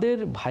আমাদের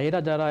ভাইয়েরা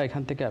যারা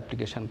এখান থেকে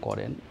অ্যাপ্লিকেশন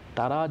করেন,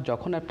 তারা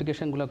যখন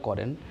অ্যাপ্লিকেশনগুলো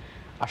করেন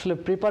আসলে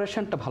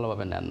প্রিপারেশনটা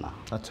ভালোভাবে নেন না।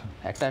 আচ্ছা।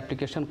 একটা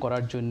অ্যাপ্লিকেশন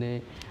করার জন্য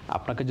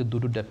আপনাকে যে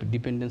দুটো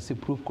ডিপেন্ডেন্সি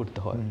প্রুভ করতে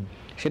হয়,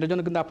 সেটার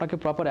জন্য কিন্তু আপনাকে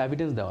প্রপার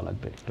এভিডেন্স দেওয়া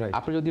লাগবে।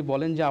 আপনি যদি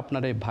বলেন যে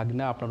আপনার এই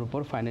ভাগনা আপনার উপর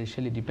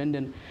ফাইন্যান্সিয়ালি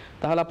ডিপেন্ডেন্ট,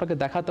 তাহলে আপনাকে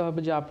দেখাতে হবে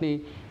যে আপনি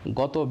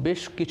গত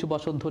বেশ কিছু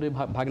বছর ধরে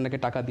ভাগনাকে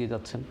টাকা দিয়ে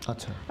যাচ্ছেন।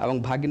 আচ্ছা। এবং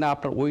ভাগনা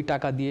আপনার ওই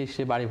টাকা দিয়ে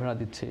সে বাড়ি ভাড়া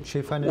দিচ্ছে,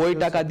 ওই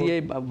টাকা দিয়ে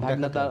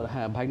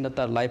ভাগনা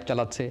তার লাইফ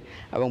চালাচ্ছে,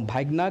 এবং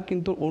ভাগনা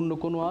কিন্তু অন্য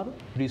কোনো আর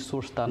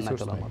রিসোর্স তার না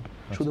চালানোর,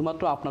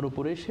 শুধুমাত্র আপনার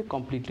উপরে সে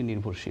কমপ্লিটলি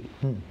নির্ভরশীল,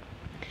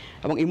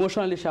 এবং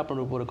ইমোশনালি সে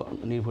আপনার উপরে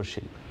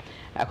নির্ভরশীল।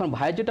 এখন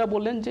ভাই যেটা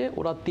বললেন যে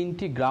ওরা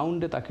 3টি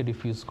গ্রাউন্ডে তাকে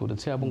রিফিউজ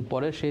করেছে, এবং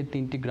পরে সেই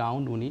 3টি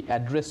গ্রাউন্ড উনি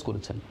অ্যাড্রেস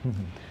করেছেন,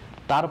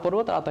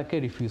 তারপরেও তারা তাকে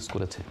রিফিউজ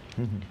করেছে।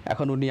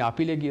 এখন উনি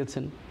আপিলে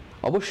গিয়েছেন।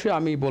 অবশ্যই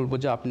আমি বলবো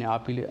যে আপনি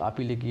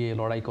আপিলে গিয়ে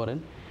লড়াই করেন।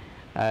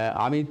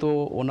 আমি তো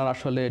ওনার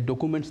আসলে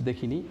ডকুমেন্টস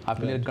দেখিনি,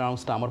 আপিলের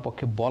গ্রাউন্ডসটা আমার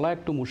পক্ষে বলা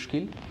একটু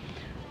মুশকিল।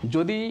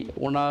 যদি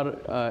ওনার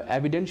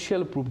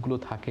এভিডেন্সিয়াল প্রুফগুলো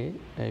থাকে,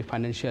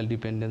 ফাইন্যান্সিয়াল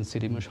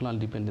ডিপেন্ডেন্সির, ইমোশনাল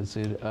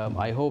ডিপেন্ডেন্সির,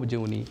 আই হোপ যে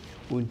উনি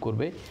উইন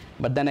করবে,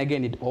 but then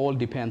again it all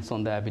depends on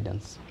the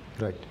evidence.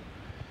 Right,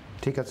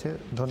 ঠিক আছে,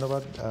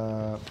 ধন্যবাদ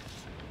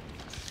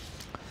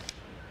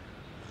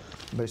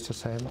ব্যারিস্টার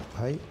সাহেব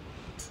ভাই।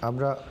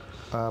 আমরা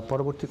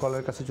পরবর্তী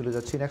কলারের কাছে চলে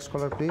যাচ্ছি। Next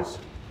collar please.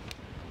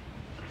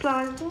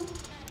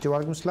 জি,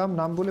 ওয়ালাইকুম আসসালাম।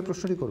 নাম বলে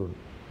প্রশ্নটি করুন।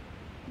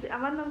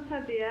 আমার নাম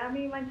সাদিয়া,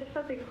 আমি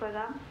ম্যানচেস্টার থেকে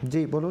কইলাম।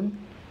 জি, বলুন।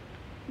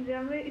 যে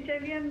আমি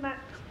ইটালিয়ান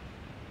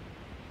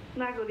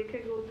নাগরিক,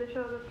 উদ্দেশ্য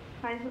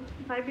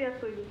 5 ইয়ার্স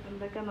হয়ে গেছে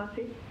আমরা কেন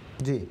আছি।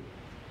 জি।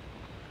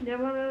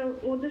 যেমন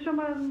ওদের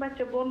সময়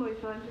বাচ্চা বোন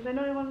হয়েছে যেন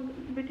এমন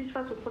ব্রিটিশ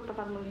পাসপোর্ট করতে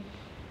পারবো না।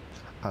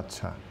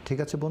 আচ্ছা ঠিক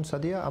আছে বোন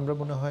সাদিয়া, আমরা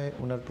মনে হয়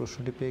ওনার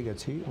প্রশ্নটি পেয়ে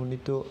গেছি। উনি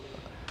তো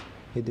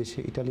এদেশে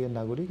ইটালিয়ান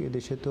নাগরিক,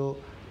 এদেশে তো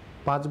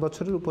 5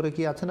 বছরের উপরে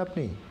কি আছেন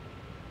আপনি?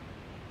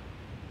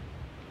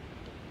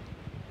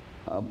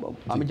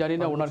 আমি জানি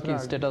না ওনার কি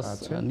স্ট্যাটাস,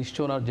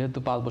 নিশ্চয় ওনার যেহেতু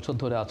 5 বছর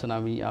ধরে আছেন,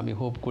 আমি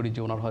হোপ করি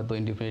যে ওনার হয়তো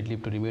ইনডিফিনিট লিভ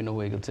টু রিমেইন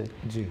হয়ে গেছে।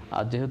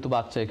 আর যেহেতু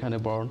বাচ্চা এখানে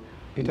বর্ন,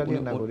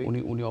 ইটালিয়ান নাগরিক,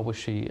 উনি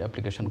অবশ্যই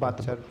অ্যাপ্লিকেশন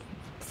করতে পারবেন।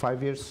 5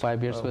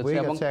 ইয়ার্স হয়েছে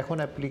এবং এখন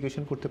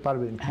অ্যাপ্লিকেশন করতে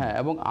পারবেন। হ্যাঁ,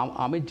 এবং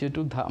আমি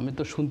যেটুকু আমি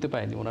তো শুনতে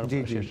পাইনি ওনার,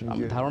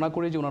 আমি ধারণা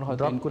করি যে ওনার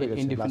হয়তো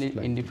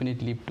ইনডিফিনিট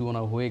লিভ টু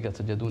ওনার হয়ে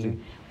গেছে, যেহেতু উনি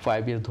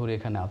 5 ইয়ার ধরে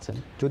এখানে আছেন।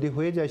 যদি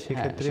হয়ে যায়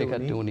সেক্ষেত্রে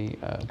উনি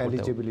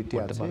এলিজিবিলিটি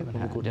আছে,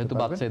 যেহেতু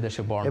বাচ্চা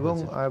দেশে বর্ন।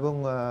 এবং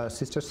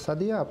সিস্টার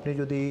সাদিয়া, আপনি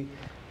যদি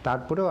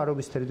তারপরেও আরও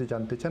বিস্তারিত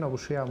জানতে চান,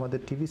 অবশ্যই আমাদের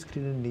টিভি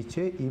স্ক্রিনের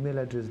নিচে ইমেল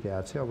অ্যাড্রেস দেওয়া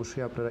আছে,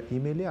 অবশ্যই আপনারা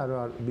ইমেলে আরও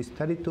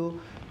বিস্তারিত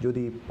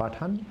যদি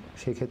পাঠান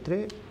সেক্ষেত্রে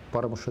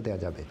পরামর্শ দেওয়া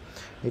যাবে।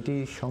 এটি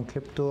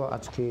সংক্ষিপ্ত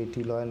আজকে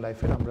এটি লয়াল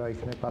লাইফের আমরা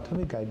এখানে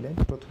প্রাথমিক গাইডলাইন,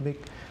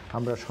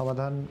 আমরা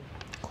সমাধান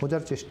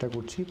খোঁজার চেষ্টা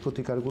করছি,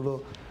 প্রতিকারগুলো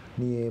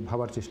নিয়ে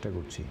ভাবার চেষ্টা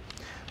করছি।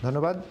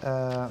 ধন্যবাদ।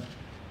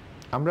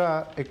 আমরা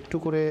একটু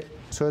করে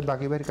সৈয়দ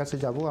বাকি ভাইয়ের কাছে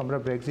যাব। আমরা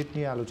ব্রেক্সিট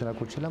নিয়ে আলোচনা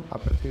করছিলাম,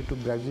 আপনার থেকে একটু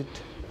ব্রেক্সিট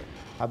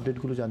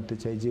আপডেটগুলো জানতে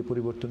চাই, যে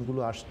পরিবর্তনগুলো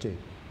আসছে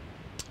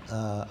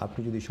আপনি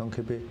যদি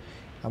সংক্ষেপে।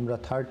 আমরা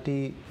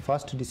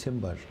 31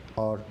 ডিসেম্বর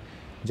অর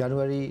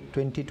জানুয়ারি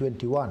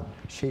 2021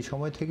 সেই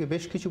সময় থেকে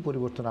বেশ কিছু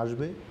পরিবর্তন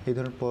আসবে, এই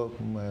ধরনের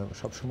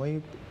সবসময়ই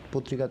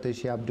পত্রিকাতে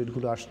সেই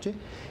আপডেটগুলো আসছে।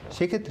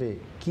 সেক্ষেত্রে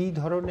কী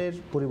ধরনের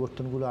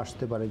পরিবর্তনগুলো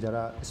আসতে পারে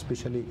যারা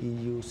স্পেশালি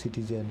ইইউ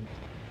সিটিজেন,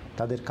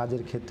 তাদের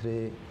কাজের ক্ষেত্রে,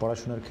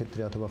 পড়াশোনার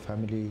ক্ষেত্রে অথবা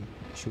ফ্যামিলি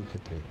ইস্যুর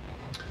ক্ষেত্রে?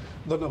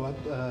 ধন্যবাদ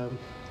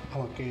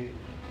আমাকে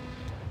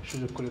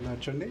সুযোগ করে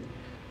দেওয়ার জন্যে।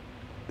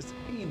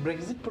 এই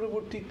ব্রেক্সিট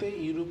পরবর্তীতে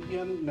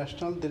ইউরোপিয়ান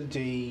ন্যাশনালদের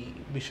যেই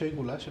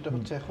বিষয়গুলো, সেটা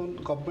হচ্ছে এখন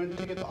গভর্নমেন্ট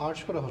থেকে তো আর্জ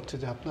করা হচ্ছে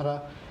যে আপনারা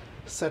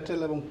সেটেল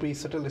এবং প্রি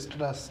সেটেল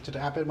স্ট্যাটাস, যেটা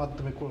অ্যাপের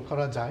মাধ্যমে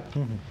করা যায়,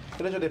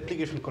 এটা যদি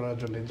অ্যাপ্লিকেশন করার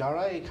জন্য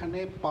যারা এখানে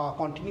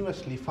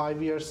কন্টিনিউয়াসলি 5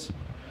 ইয়ার্স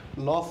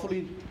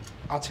লফুলি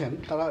আছেন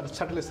তারা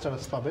সেটেল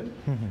স্ট্যাটাস পাবেন,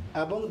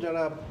 এবং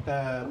যারা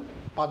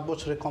 5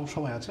 বছরের কম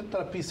সময় আছেন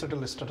তারা প্রি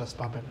সেটেল স্ট্যাটাস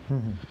পাবেন।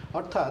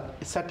 অর্থাৎ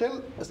সেটেল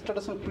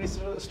স্ট্যাটাস এবং প্রি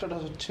সেটেল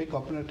স্ট্যাটাস হচ্ছে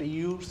গভর্নমেন্ট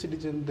ইউ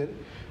সিটিজেনদের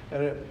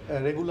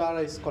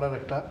রেগুলারাইজ করার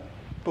একটা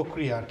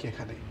প্রক্রিয়া আর কি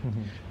এখানে।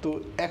 তো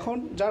এখন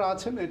যারা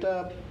আছেন, এটা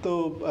তো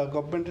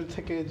গভর্নমেন্টের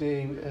থেকে যে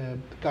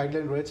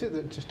গাইডলাইন রয়েছে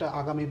যেটা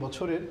আগামী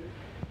বছরের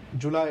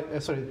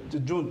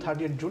জুন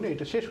 30 জুনে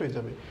এটা শেষ হয়ে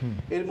যাবে।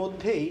 এর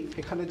মধ্যেই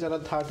এখানে যারা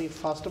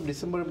 31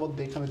 ডিসেম্বরের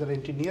মধ্যে এখানে যারা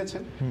এন্ট্রি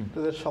নিয়েছেন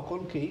তাদের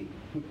সকলকেই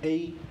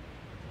এই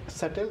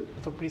সেটেল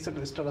অথবা প্রি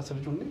সেটেল স্ট্যাটাসের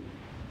জন্য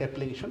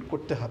অ্যাপ্লিকেশন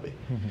করতে হবে।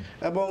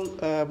 এবং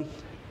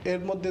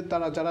এর মধ্যে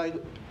তারা যারা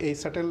এই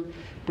সেটেল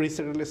প্রি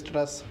সেটেল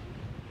স্ট্যাটাস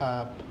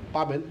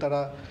পাবেন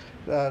তারা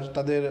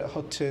তাদের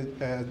হচ্ছে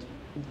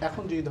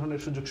এখন যে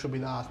ধরনের সুযোগ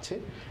সুবিধা আছে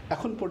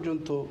এখন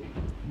পর্যন্ত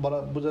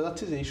বোঝা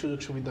যাচ্ছে যে এই সুযোগ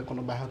সুবিধা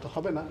কোনো ব্যাহত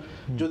হবে না,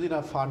 যদি না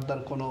ফার্দার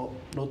কোনো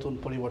নতুন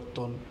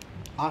পরিবর্তন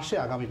আসে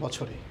আগামী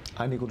বছরে,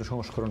 আইনি কোনো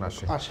সংস্করণ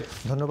আসে।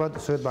 ধন্যবাদ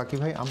সৈয়দ বাকি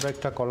ভাই। আমরা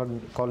একটা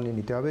কল নিয়ে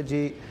নিতে হবে।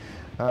 যে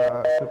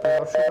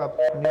দর্শক,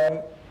 আপনি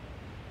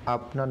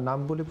আপনার নাম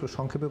বলে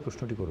সংক্ষেপে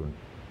প্রশ্নটি করুন।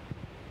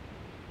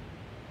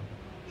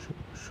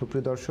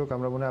 সুপ্রিয় দর্শক,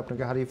 আমরা মনে হয়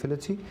আপনাকে হারিয়ে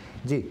ফেলেছি।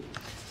 জি,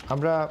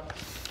 আমরা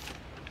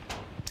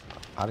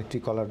আরেকটি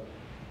কলার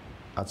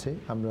আছে,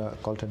 আমরা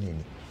কলটা নিয়ে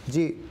নিই।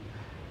 জি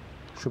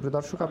সুপ্রিয়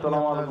দর্শক,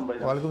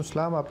 ওয়ালাইকুম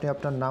আসসালাম, আপনি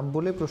আপনার নাম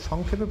বলে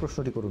সংক্ষেপে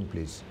প্রশ্নটি করুন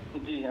প্লিজ।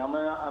 জি,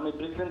 আমি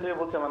ব্রিসবেন থেকে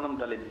বলছি, আমার নাম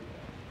ডালিম।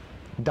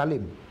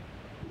 ডালিম?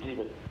 জি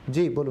ভাই।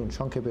 জি বলুন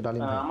সংক্ষেপে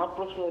ডালিম ভাই। আমার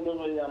প্রশ্ন হলো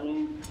ভাই, আমি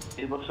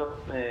এই বছর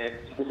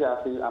দেশে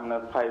আছি,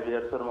 আপনার 5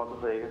 ইয়ার্সের মতো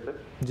হয়ে গেছে।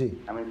 জি।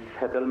 আমি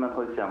সেটেলমেন্ট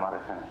হয়েছে আমার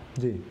এখানে।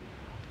 জি।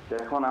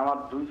 এখন আমার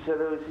 2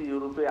 ছেলে হয়েছে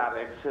ইউরোপে আর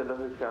 1 ছেলে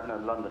হয়েছে আপনার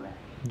লন্ডনে।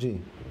 জি।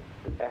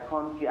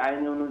 এখন কি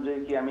আইন অনুযায়ী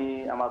কি আমি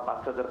আমার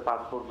বাচ্চাদের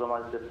পাসপোর্ট জমা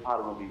দিতে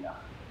পারবো কিনা?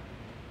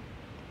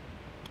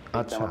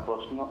 আচ্ছা,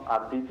 প্রশ্ন।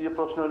 আর দ্বিতীয়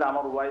প্রশ্ন হলো,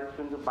 আমার ওয়াইফ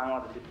কিন্তু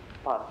বাংলাদেশি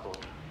পাসপোর্ট।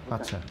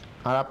 আচ্ছা,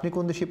 আর আপনি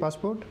কোন দেশি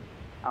পাসপোর্ট?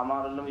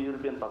 আমার হলো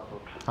ইউরোপিয়ান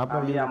পাসপোর্ট।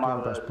 আপনার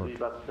ইউরোপিয়ান পাসপোর্ট? দুই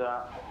বাচ্চা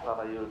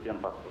তারা ইউরোপিয়ান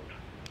পাসপোর্ট।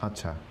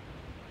 আচ্ছা,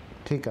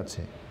 ঠিক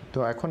আছে। তো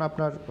এখন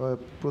আপনার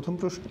প্রথম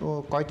প্রশ্ন,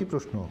 কয়টি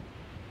প্রশ্ন?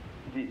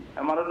 জি,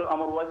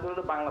 আমার ওয়াইফ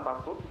হলো বাংলা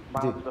পাসপোর্ট,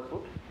 বাংলাদেশ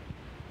পাসপোর্ট।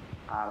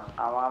 আর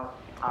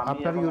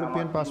আপনার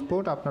ইউরোপিয়ান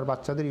পাসপোর্ট, আপনার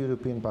বাচ্চাদের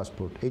ইউরোপিয়ান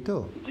পাসপোর্ট, এই তো?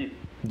 জি।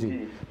 জি।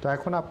 তো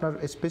এখন আপনার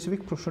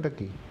স্পেসিফিক প্রশ্নটা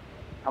কি?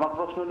 আমার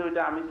প্রশ্ন হলো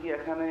এটা, আমি কি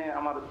এখানে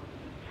আমার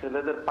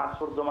ছেলেদের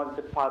পাসপোর্ট জমা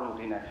দিতে পারবো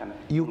কিনা এখানে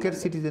ইউকের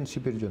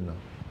সিটিজেনশিপের জন্য?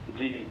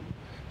 জি।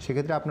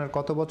 সেক্ষেত্রে আপনার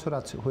কত বছর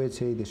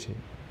হয়েছে এই দেশে?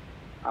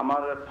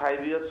 আমার 5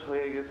 ইয়ার্স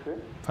হয়ে গেছে।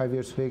 5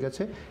 ইয়ার্স হয়ে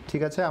গেছে,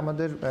 ঠিক আছে।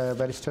 আমাদের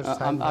ব্যারিস্টার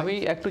আমি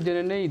একটু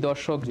জেনে নেই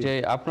দর্শক, যে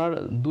আপনার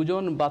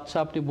দুজন বাচ্চা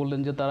আপনি বললেন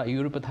যে তারা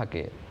ইউরোপে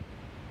থাকে।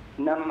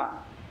 না না,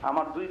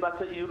 আমার 2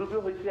 বাচ্চা ইউরোপে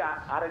হয়েছে,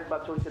 আরেক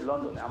বাচ্চা হয়েছে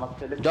লন্ডনে। আমার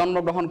ছেলে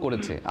জন্মগ্রহণ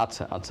করেছে।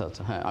 আচ্ছা আচ্ছা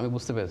আচ্ছা, হ্যাঁ আমি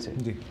বুঝতে পেরেছি।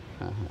 জি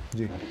হ্যাঁ হ্যাঁ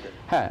জি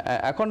হ্যাঁ।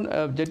 এখন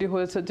যেটি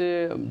হয়েছে যে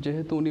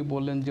যেহেতু উনি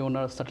বললেন যে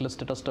ওনার সেটেল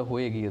স্ট্যাটাসটা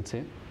হয়ে গিয়েছে,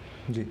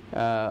 জি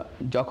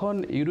যখন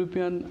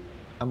ইউরোপিয়ান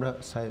আমরা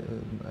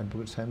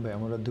অ্যাডভোকেট সাইম ভাই,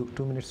 আমরা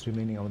 2 মিনিটস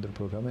রিমেইনিং আমাদের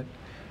প্রোগ্রামের,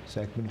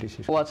 1 মিনিটে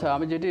শেষ। ও আচ্ছা,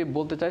 আমি যেটি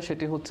বলতে চাই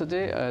সেটি হচ্ছে যে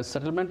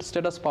সেটেলমেন্ট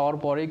স্ট্যাটাস পাওয়ার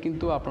পরেই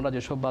কিন্তু আপনারা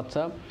যেসব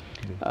বাচ্চা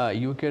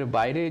ইউকের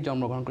বাইরে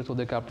জন্মগ্রহণ করেছে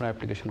ওদেরকে আপনারা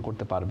অ্যাপ্লিকেশন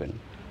করতে পারবেন।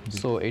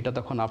 সো এটা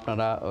তখন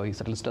আপনারা ওই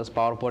সেটেল স্ট্যাটাস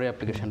পাওয়ার পরে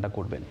অ্যাপ্লিকেশনটা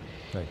করবেন।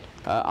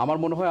 আমার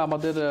মনে হয়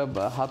আমাদের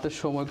হাতের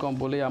সময় কম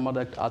বলে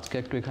আমাদের আজকে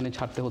একটু এখানে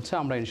ছাড়তে হচ্ছে।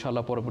 আমরা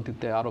ইনশাআল্লাহ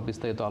পরবর্তীতে আরও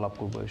বিস্তারিত আলাপ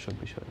করবো এইসব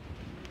বিষয়ে।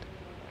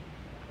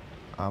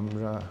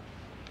 আমরা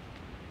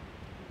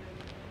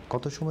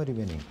কত সময়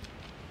রিমেইনিং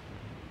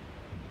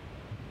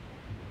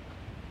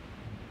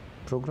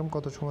প্রোগ্রাম,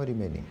 কত সময়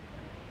রিমেইনিং?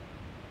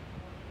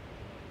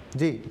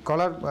 জি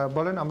কলার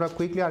বলেন, আমরা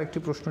কুইকলি আরেকটি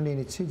প্রশ্ন নিয়ে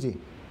নিচ্ছি। জি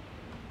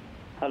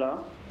হ্যালো।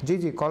 জি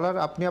জি কলার,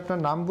 আপনি আপনার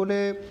নাম বলে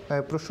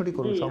প্রশ্নটি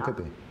করুন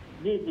সংক্ষেপে।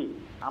 জি জি,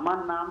 আমার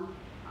নাম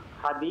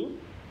হাদি।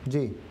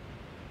 জি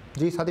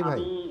জি সাদি ভাই।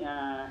 আমি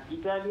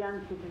ইটালিয়ান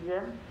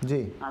সিটিজেন।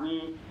 জি। আমি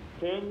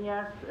 10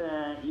 ইয়ার্স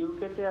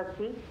ইউকেতে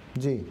আছি।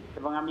 জি।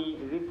 এবং আমি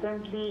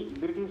রিসেন্টলি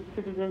ব্রিটিশ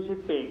সিটিজেনশিপ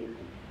পেয়ে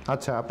গেছি।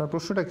 আচ্ছা, আপনার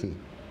প্রশ্নটা কি?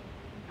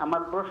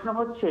 আমার প্রশ্ন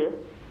হচ্ছে,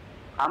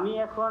 আমি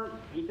এখন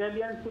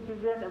ইটালিয়ান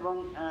সিটিজেন এবং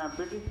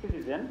ব্রিটিশ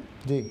সিটিজেন,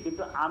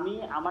 কিন্তু আমি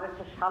আমার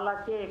একটা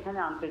শালাকে এখানে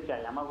আনতে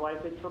চাই, আমার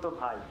ওয়াইফের ছোট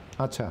ভাই।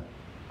 আচ্ছা,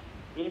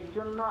 এর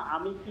জন্য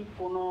আমি কি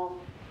কোনো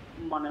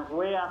মানে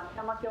ওয়ে আছে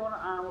আমাকে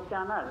ওকে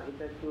আনার?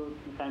 এটা একটু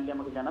কাইন্ডলি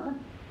আমাকে জানাবেন।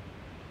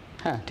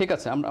 হ্যাঁ ঠিক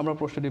আছে, আমরা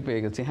প্রশ্নটি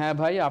পেয়ে গেছি। হ্যাঁ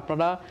ভাই,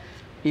 আপনারা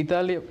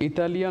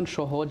ইতালিয়ান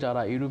সহ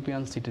যারা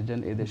ইউরোপিয়ান সিটিজেন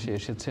এদেশে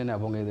এসেছেন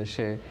এবং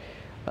এদেশে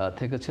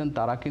থেকেছেন,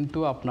 তারা কিন্তু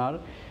আপনার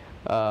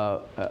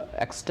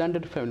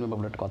এক্সটেন্ডেড ফ্যামিলি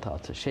মেম্বারের কথা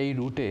আছে, সেই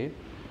রুটে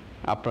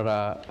আপনারা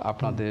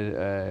আপনাদের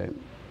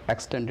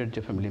এক্সটেন্ডেড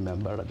যে ফ্যামিলি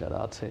মেম্বাররা যারা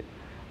আছে,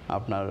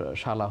 আপনার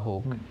শালা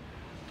হোক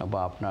বা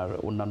আপনার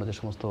অন্যান্য যে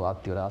সমস্ত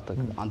আত্মীয়রা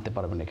আনতে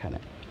পারবেন এখানে।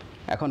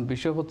 এখন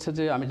বিষয় হচ্ছে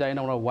যে আমি জানি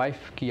না ওনার ওয়াইফ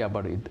কি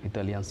আবার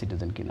ইতালিয়ান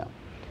সিটিজেন কিনা,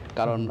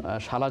 কারণ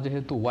শালা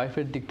যেহেতু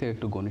ওয়াইফের দিক থেকে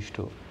একটু ঘনিষ্ঠ,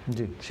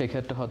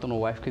 সেক্ষেত্রে হয়তো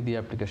ওয়াইফকে দিয়ে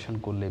অ্যাপ্লিকেশন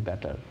করলে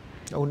বেটার।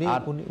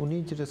 উনি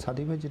যেটা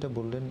সাদি ভাই যেটা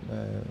বললেন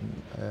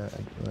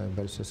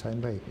ব্যারিস্টার সাইম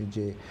ভাই,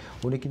 যে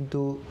উনি কিন্তু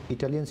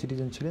ইটালিয়ান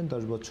সিটিজেন ছিলেন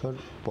 10 বছর,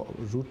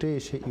 রুটে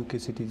এসে ইউকে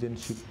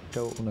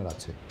সিটিজেনশিপটাও ওনার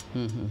আছে।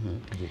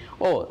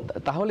 ও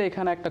তাহলে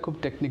এখানে একটা খুব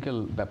টেকনিক্যাল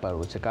ব্যাপার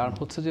রয়েছে, কারণ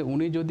হচ্ছে যে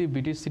উনি যদি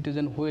ব্রিটিশ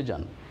সিটিজেন হয়ে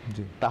যান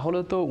তাহলে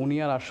তো উনি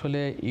আর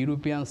আসলে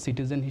ইউরোপিয়ান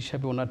সিটিজেন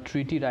হিসেবে ওনার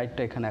ট্রিটি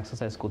রাইটটা এখানে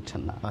এক্সারসাইজ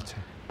করছেন না। আচ্ছা,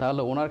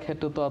 তাহলে ওনার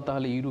ক্ষেত্রে তো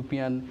তাহলে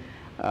ইউরোপিয়ান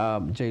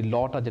যে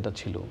লটা যেটা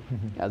ছিল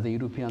অ্যাজ এ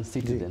ইউরোপিয়ান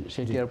সিটিজেন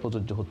সেটি আর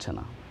প্রযোজ্য হচ্ছে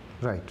না।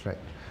 Right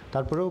right.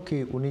 তারপরেও কি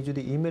উনি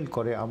যদি ইমেল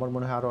করে, আমার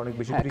মনে হয় আরো অনেক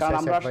বেশি প্রিসাইজ কারণ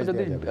আমরা আসলে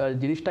যদি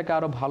জিনিসটাকে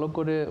আরো ভালো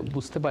করে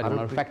বুঝতে পারি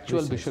ওনার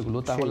ফ্যাকচুয়াল বিষয়গুলো,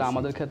 তাহলে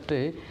আমাদের ক্ষেত্রে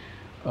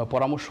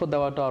পরামর্শ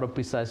দেওয়াটা আরো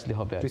প্রিসাইসলি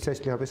হবে।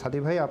 সাদি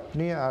ভাই,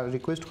 আপনি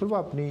রিকোয়েস্ট করবো,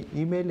 আপনি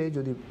ইমেলে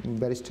যদি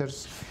ব্যারিস্টার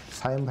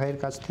সাইম ভাইয়ের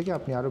কাছ থেকে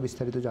আপনি আরো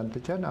বিস্তারিত জানতে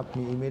চান,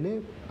 আপনি ইমেলে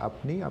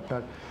আপনি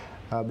আপনার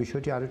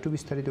বিষয়টি আরো একটু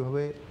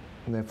বিস্তারিতভাবে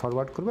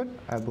ফরওয়ার্ড করবেন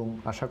এবং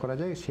আশা করা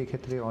যায় সেই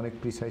ক্ষেত্রে অনেক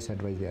প্রিসাইজ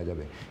অ্যাডভাইস দেওয়া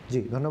যাবে। জি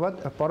ধন্যবাদ।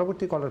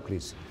 পরবর্তী কলার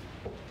প্লিজ।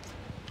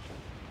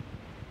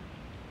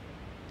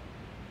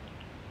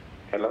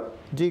 হ্যালো।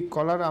 জি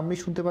কলার, আমি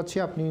শুনতে পাচ্ছি,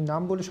 আপনি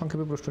নাম বলে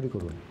সংক্ষেপে প্রশ্নটি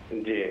করুন।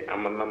 জি,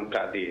 আমার নাম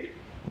কাদির।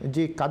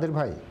 জি কাদের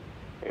ভাই।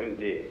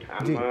 জি,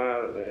 আমার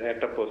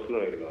একটা প্রশ্ন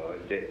হইল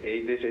যে এই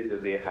দেশে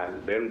যদি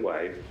হাজবেন্ড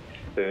ওয়াইফ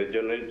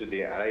দুজনের যদি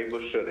 2.5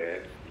 বছরের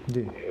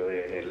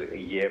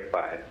ইয়ে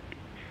পায়,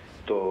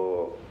 তো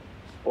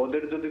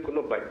ওদের যদি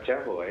কোনো বাচ্চা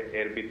হয়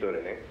এর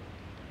ভিতরে,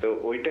 তো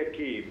ওইটা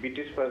কি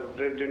ব্রিটিশ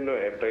পাসপোর্টের জন্য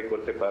অ্যাপ্লাই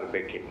করতে পারবে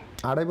কি?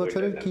 2.5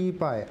 বছরের কি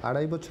পায়?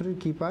 2.5 বছরের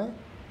কি পায়?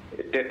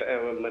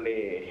 মানে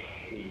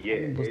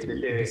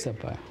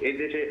এই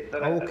দেশে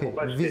তারা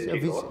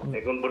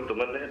এখন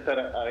বর্তমানে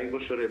তারা 2.5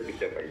 বছরের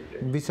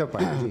ভিসা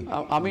পায়।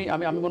 আমি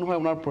মনে হয়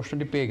ওনার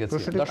প্রশ্নটি পেয়ে গেছি।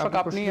 দর্শক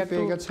আপনি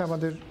পেয়ে গেছে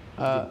আমাদের,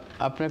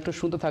 আপনি একটু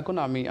শুনতে থাকুন,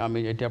 আমি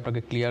এটি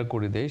আপনাকে ক্লিয়ার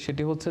করে দেই।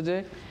 সেটি হচ্ছে যে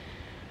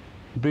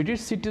ব্রিটিশ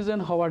সিটিজেন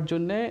হওয়ার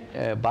জন্যে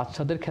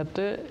বাচ্চাদের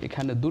ক্ষেত্রে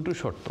এখানে দুটো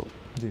শর্ত।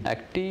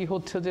 একটি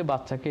হচ্ছে যে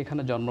বাচ্চাকে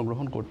এখানে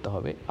জন্মগ্রহণ করতে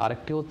হবে,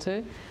 আরেকটি হচ্ছে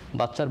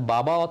বাচ্চার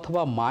বাবা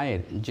অথবা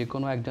মায়ের যে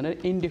কোনো একজনের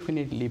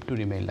ইনডেফিনিট লিভ টু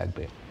রিমেইন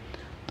লাগবে।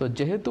 তো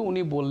যেহেতু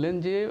উনি বললেন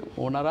যে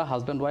ওনারা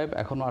হাজব্যান্ড ওয়াইফ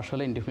এখনও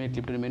আসলে ইনডেফিনিট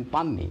লিভ টু রিমেইন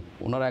পাননি,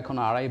 ওনারা এখন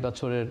 2.5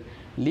 বছরের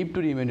লিভ টু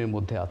রিমেইনের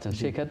মধ্যে আছেন,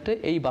 সেক্ষেত্রে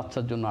এই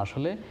বাচ্চার জন্য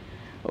আসলে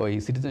ওই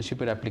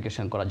সিটিজেনশিপের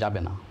অ্যাপ্লিকেশন করা যাবে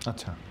না।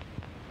 আচ্ছা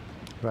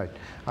রাইট।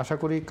 আশা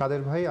করি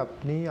কাদের ভাই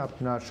আপনি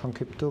আপনার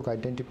সংক্ষিপ্ত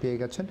গাইডলাইনটি পেয়ে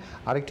গেছেন।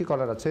 আরেকটি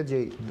কলার আছে, যে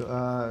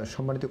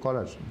সম্মানিত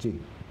কলার। জি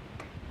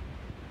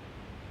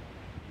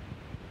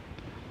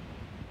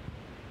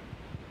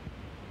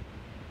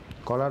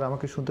কলার,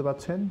 আমাকে শুনতে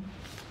পাচ্ছেন?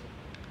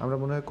 আমরা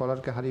মনে হয়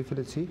কলারকে হারিয়ে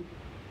ফেলেছি।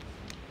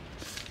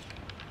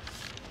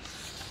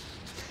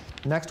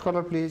 Next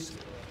collar please.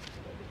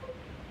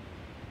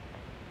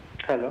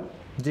 হ্যালো।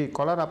 জি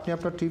কলার, আপনি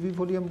আপনার টিভি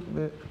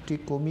ভলিউমটি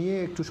কমিয়ে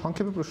একটু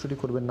সংক্ষেপে প্রশ্নটি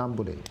করবেন নাম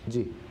বলে।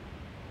 জি,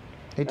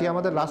 এটি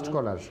আমাদের লাস্ট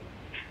কলার।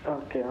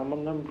 ওকে, আমার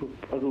নাম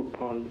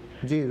রূপন।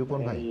 জি রূপন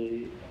ভাই,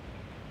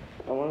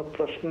 আমার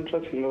প্রশ্নটা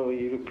ছিল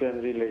ইউরোপিয়ান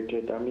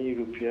রিলেটেড। আমি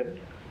ইউরোপিয়ান।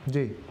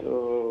 জি। তো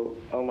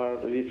আমার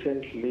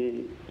রিসেন্টলি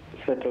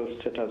সেটেল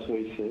স্ট্যাটাস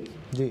হয়েছে।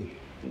 জি।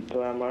 তো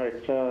আমার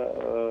একটা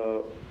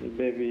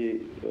বেবি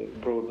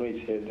ব্রন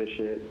হয়েছে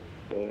দেশে,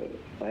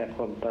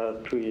 এখন তার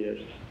 2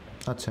 ইয়ার্স।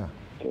 আচ্ছা।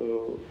 তো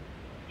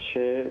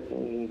সে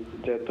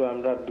যেহেতু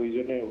আমরা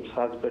দুইজনে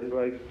হাজব্যান্ড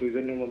ওয়াইফ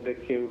দুইজনের মধ্যে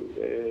কেউ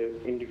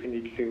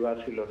ইন্ডিপেন্ডেন্ট কেউ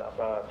আসছিল না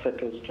বা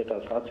সেটেল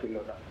স্ট্যাটাস আসছিল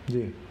না,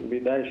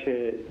 বিদায় সে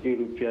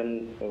ইউরোপিয়ান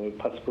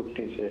পাসপোর্ট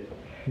নিয়েছে।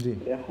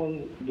 এখন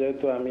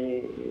যেহেতু আমি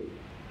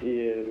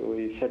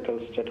ওই সেটেল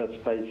স্ট্যাটাস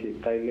পাইছি,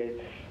 তাইলে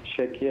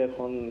সে কি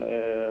এখন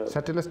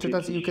সেটেল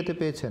স্ট্যাটাস ইউকেতে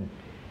পেয়েছেন?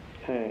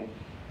 হ্যাঁ,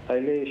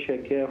 তাইলে সে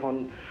কি এখন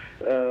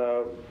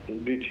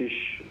ব্রিটিশ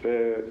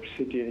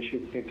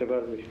সিটিজেনশিপ নিতে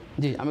পারবে?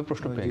 জি, আমি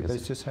প্রশ্ন পেয়ে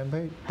গেছি।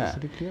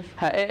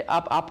 হ্যাঁ,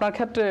 আপনার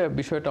ক্ষেত্রে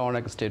বিষয়টা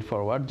অনেক স্ট্রেট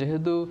ফরওয়ার্ড।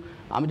 যেহেতু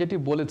আমি যেটি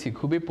বলেছি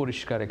খুবই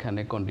পরিষ্কার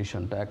এখানে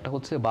কন্ডিশনটা। একটা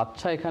হচ্ছে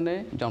বাচ্চা এখানে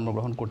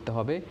জন্মগ্রহণ করতে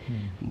হবে,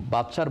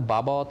 বাচ্চার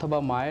বাবা অথবা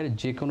মায়ের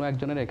যে কোনো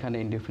একজনের এখানে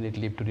ইনডেফিনিট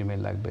লিভ টু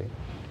রিমেইন লাগবে।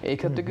 এই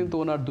ক্ষেত্রে কিন্তু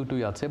ওনার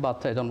দুটোই আছে,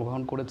 বাচ্চায়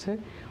জন্মগ্রহণ করেছে,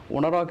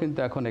 ওনারাও কিন্তু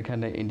এখন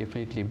এখানে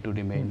ইনডেফিনিট লিভ টু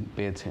রিমেইন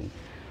পেয়েছেন।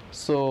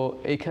 সো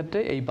এই ক্ষেত্রে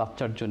এই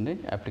বাচ্চার জন্য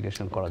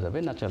অ্যাপ্লিকেশন করা যাবে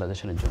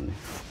ন্যাচারালাইজেশনের জন্য।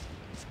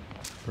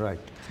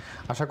 রাইট।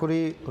 আশা করি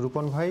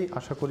রূপন ভাই,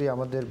 আশা করি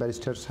আমাদের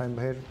ব্যারিস্টার সাইম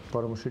ভাইয়ের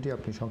পরামর্শটি,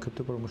 আপনি সংক্ষিপ্ত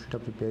পরামর্শটি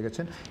আপনি পেয়ে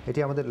গেছেন। এটি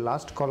আমাদের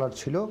লাস্ট কলার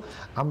ছিল।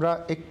 আমরা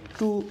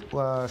একটু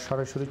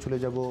সরাসরি চলে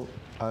যাব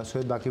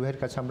সৈয়দ বাকি ভাইয়ের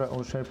কাছে। আমরা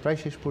অনুষ্ঠানের প্রায়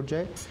শেষ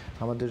পর্যায়ে,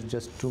 আমাদের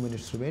জাস্ট 2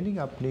 মিনিটস রিমেইনিং।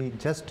 আপনি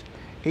জাস্ট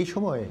এই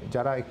সময়ে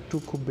যারা একটু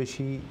খুব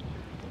বেশি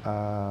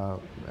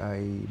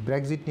এই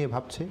ব্রেক্সিট নিয়ে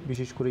ভাবছে,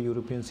 বিশেষ করে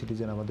ইউরোপিয়ান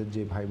সিটিজেন আমাদের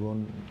যে ভাই বোন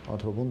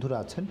অথবা বন্ধুরা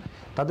আছেন,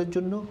 তাদের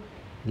জন্য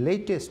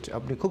লেটেস্ট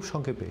আপনি খুব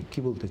সংক্ষেপে কি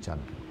বলতে চান?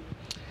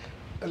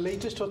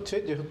 লেটেস্ট হচ্ছে,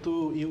 যেহেতু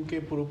ইউকে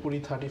পুরোপুরি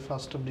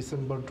 31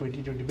 ডিসেম্বর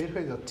 2020 বের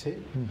হয়ে যাচ্ছে,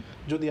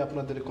 যদি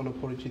আপনাদের কোনো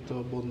পরিচিত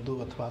বন্ধু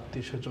অথবা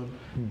আত্মীয় স্বজন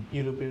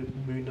ইউরোপের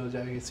বিভিন্ন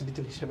জায়গায়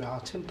সিটিজেন হিসেবে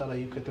আছেন, তারা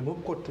ইউকেতে মুভ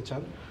করতে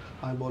চান,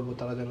 আমি বলবো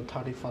তারা যেন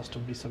 31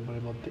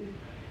 ডিসেম্বরের মধ্যে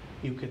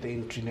ইউকেতে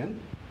এন্ট্রি নেন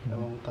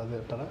এবং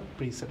তারা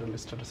প্রি সেটেল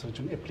স্ট্যাটাসের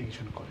জন্য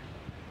অ্যাপ্লিকেশন করে।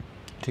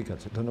 ঠিক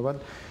আছে, ধন্যবাদ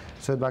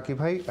সৈয়দ বাকি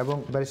ভাই এবং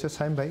ব্যারিস্টার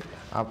সাইম ভাই।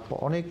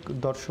 অনেক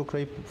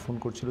দর্শকরাই ফোন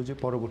করছিল যে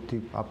পরবর্তী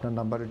আপনার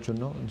নাম্বারের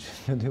জন্য,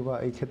 যদিও বা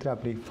এই ক্ষেত্রে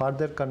আপনি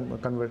ফার্দার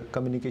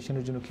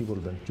কমিউনিকেশনের জন্য কি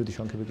বলবেন, যদি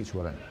সংক্ষেপে কিছু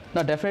বলেন।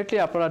 না, ডেফিনেটলি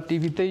আপনারা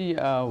টিভিতেই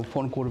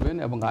ফোন করবেন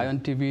এবং আয়ন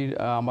টিভির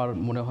আমার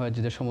মনে হয়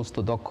যে সমস্ত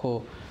দক্ষ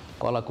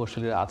কলা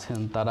কৌশলীরা আছেন,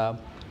 তারা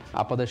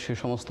আপনাদের সে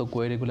সমস্ত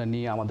কোয়েরিগুলো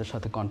নিয়ে আমাদের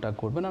সাথে কন্ট্যাক্ট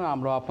করবেন, আর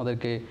আমরা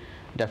আপনাদেরকে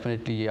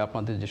ডেফিনেটলি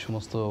আপনাদের যে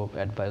সমস্ত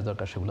অ্যাডভাইস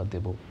দরকার সেগুলো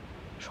দেব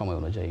সময়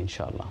অনুযায়ী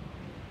ইনশাআল্লাহ।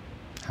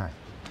 হ্যাঁ,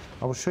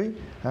 অবশ্যই।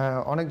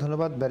 অনেক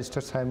ধন্যবাদ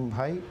ব্যারিস্টার সাইম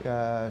ভাই,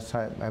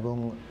 এবং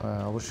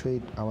অবশ্যই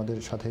আমাদের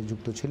সাথে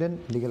যুক্ত ছিলেন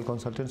লিগ্যাল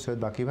কনসালটেন্ট সৈয়দ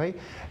বাকি ভাই।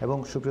 এবং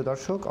সুপ্রিয়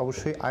দর্শক,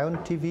 অবশ্যই ion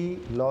TV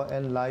law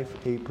and life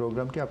এই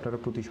প্রোগ্রামটি আপনারা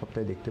প্রতি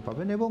সপ্তাহে দেখতে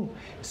পাবেন, এবং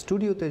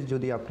স্টুডিওতে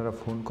যদি আপনারা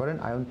ফোন করেন,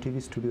 আয়ন টিভি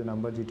স্টুডিও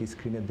নাম্বার যেটি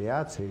স্ক্রিনে দেয়া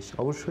আছে,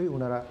 অবশ্যই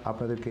ওনারা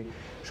আপনাদেরকে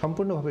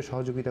সম্পূর্ণভাবে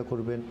সহযোগিতা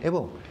করবেন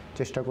এবং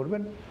চেষ্টা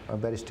করবেন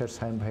ব্যারিস্টার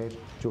সাইম ভাইয়ের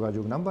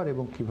যোগাযোগ নাম্বার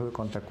এবং কীভাবে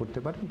কন্ট্যাক্ট করতে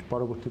পারেন,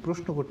 পরবর্তী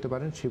প্রশ্ন করতে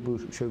পারেন,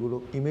 সেগুলো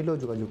ইমেলেও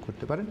যোগাযোগ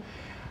করতে পারেন।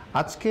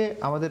 আজকে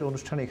আমাদের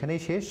অনুষ্ঠান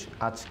এখানেই শেষ।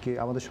 আজকে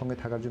আমাদের সঙ্গে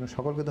থাকার জন্য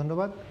সকলকে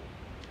ধন্যবাদ।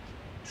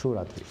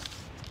 শুভরাত্রি।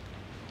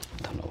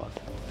 ধন্যবাদ।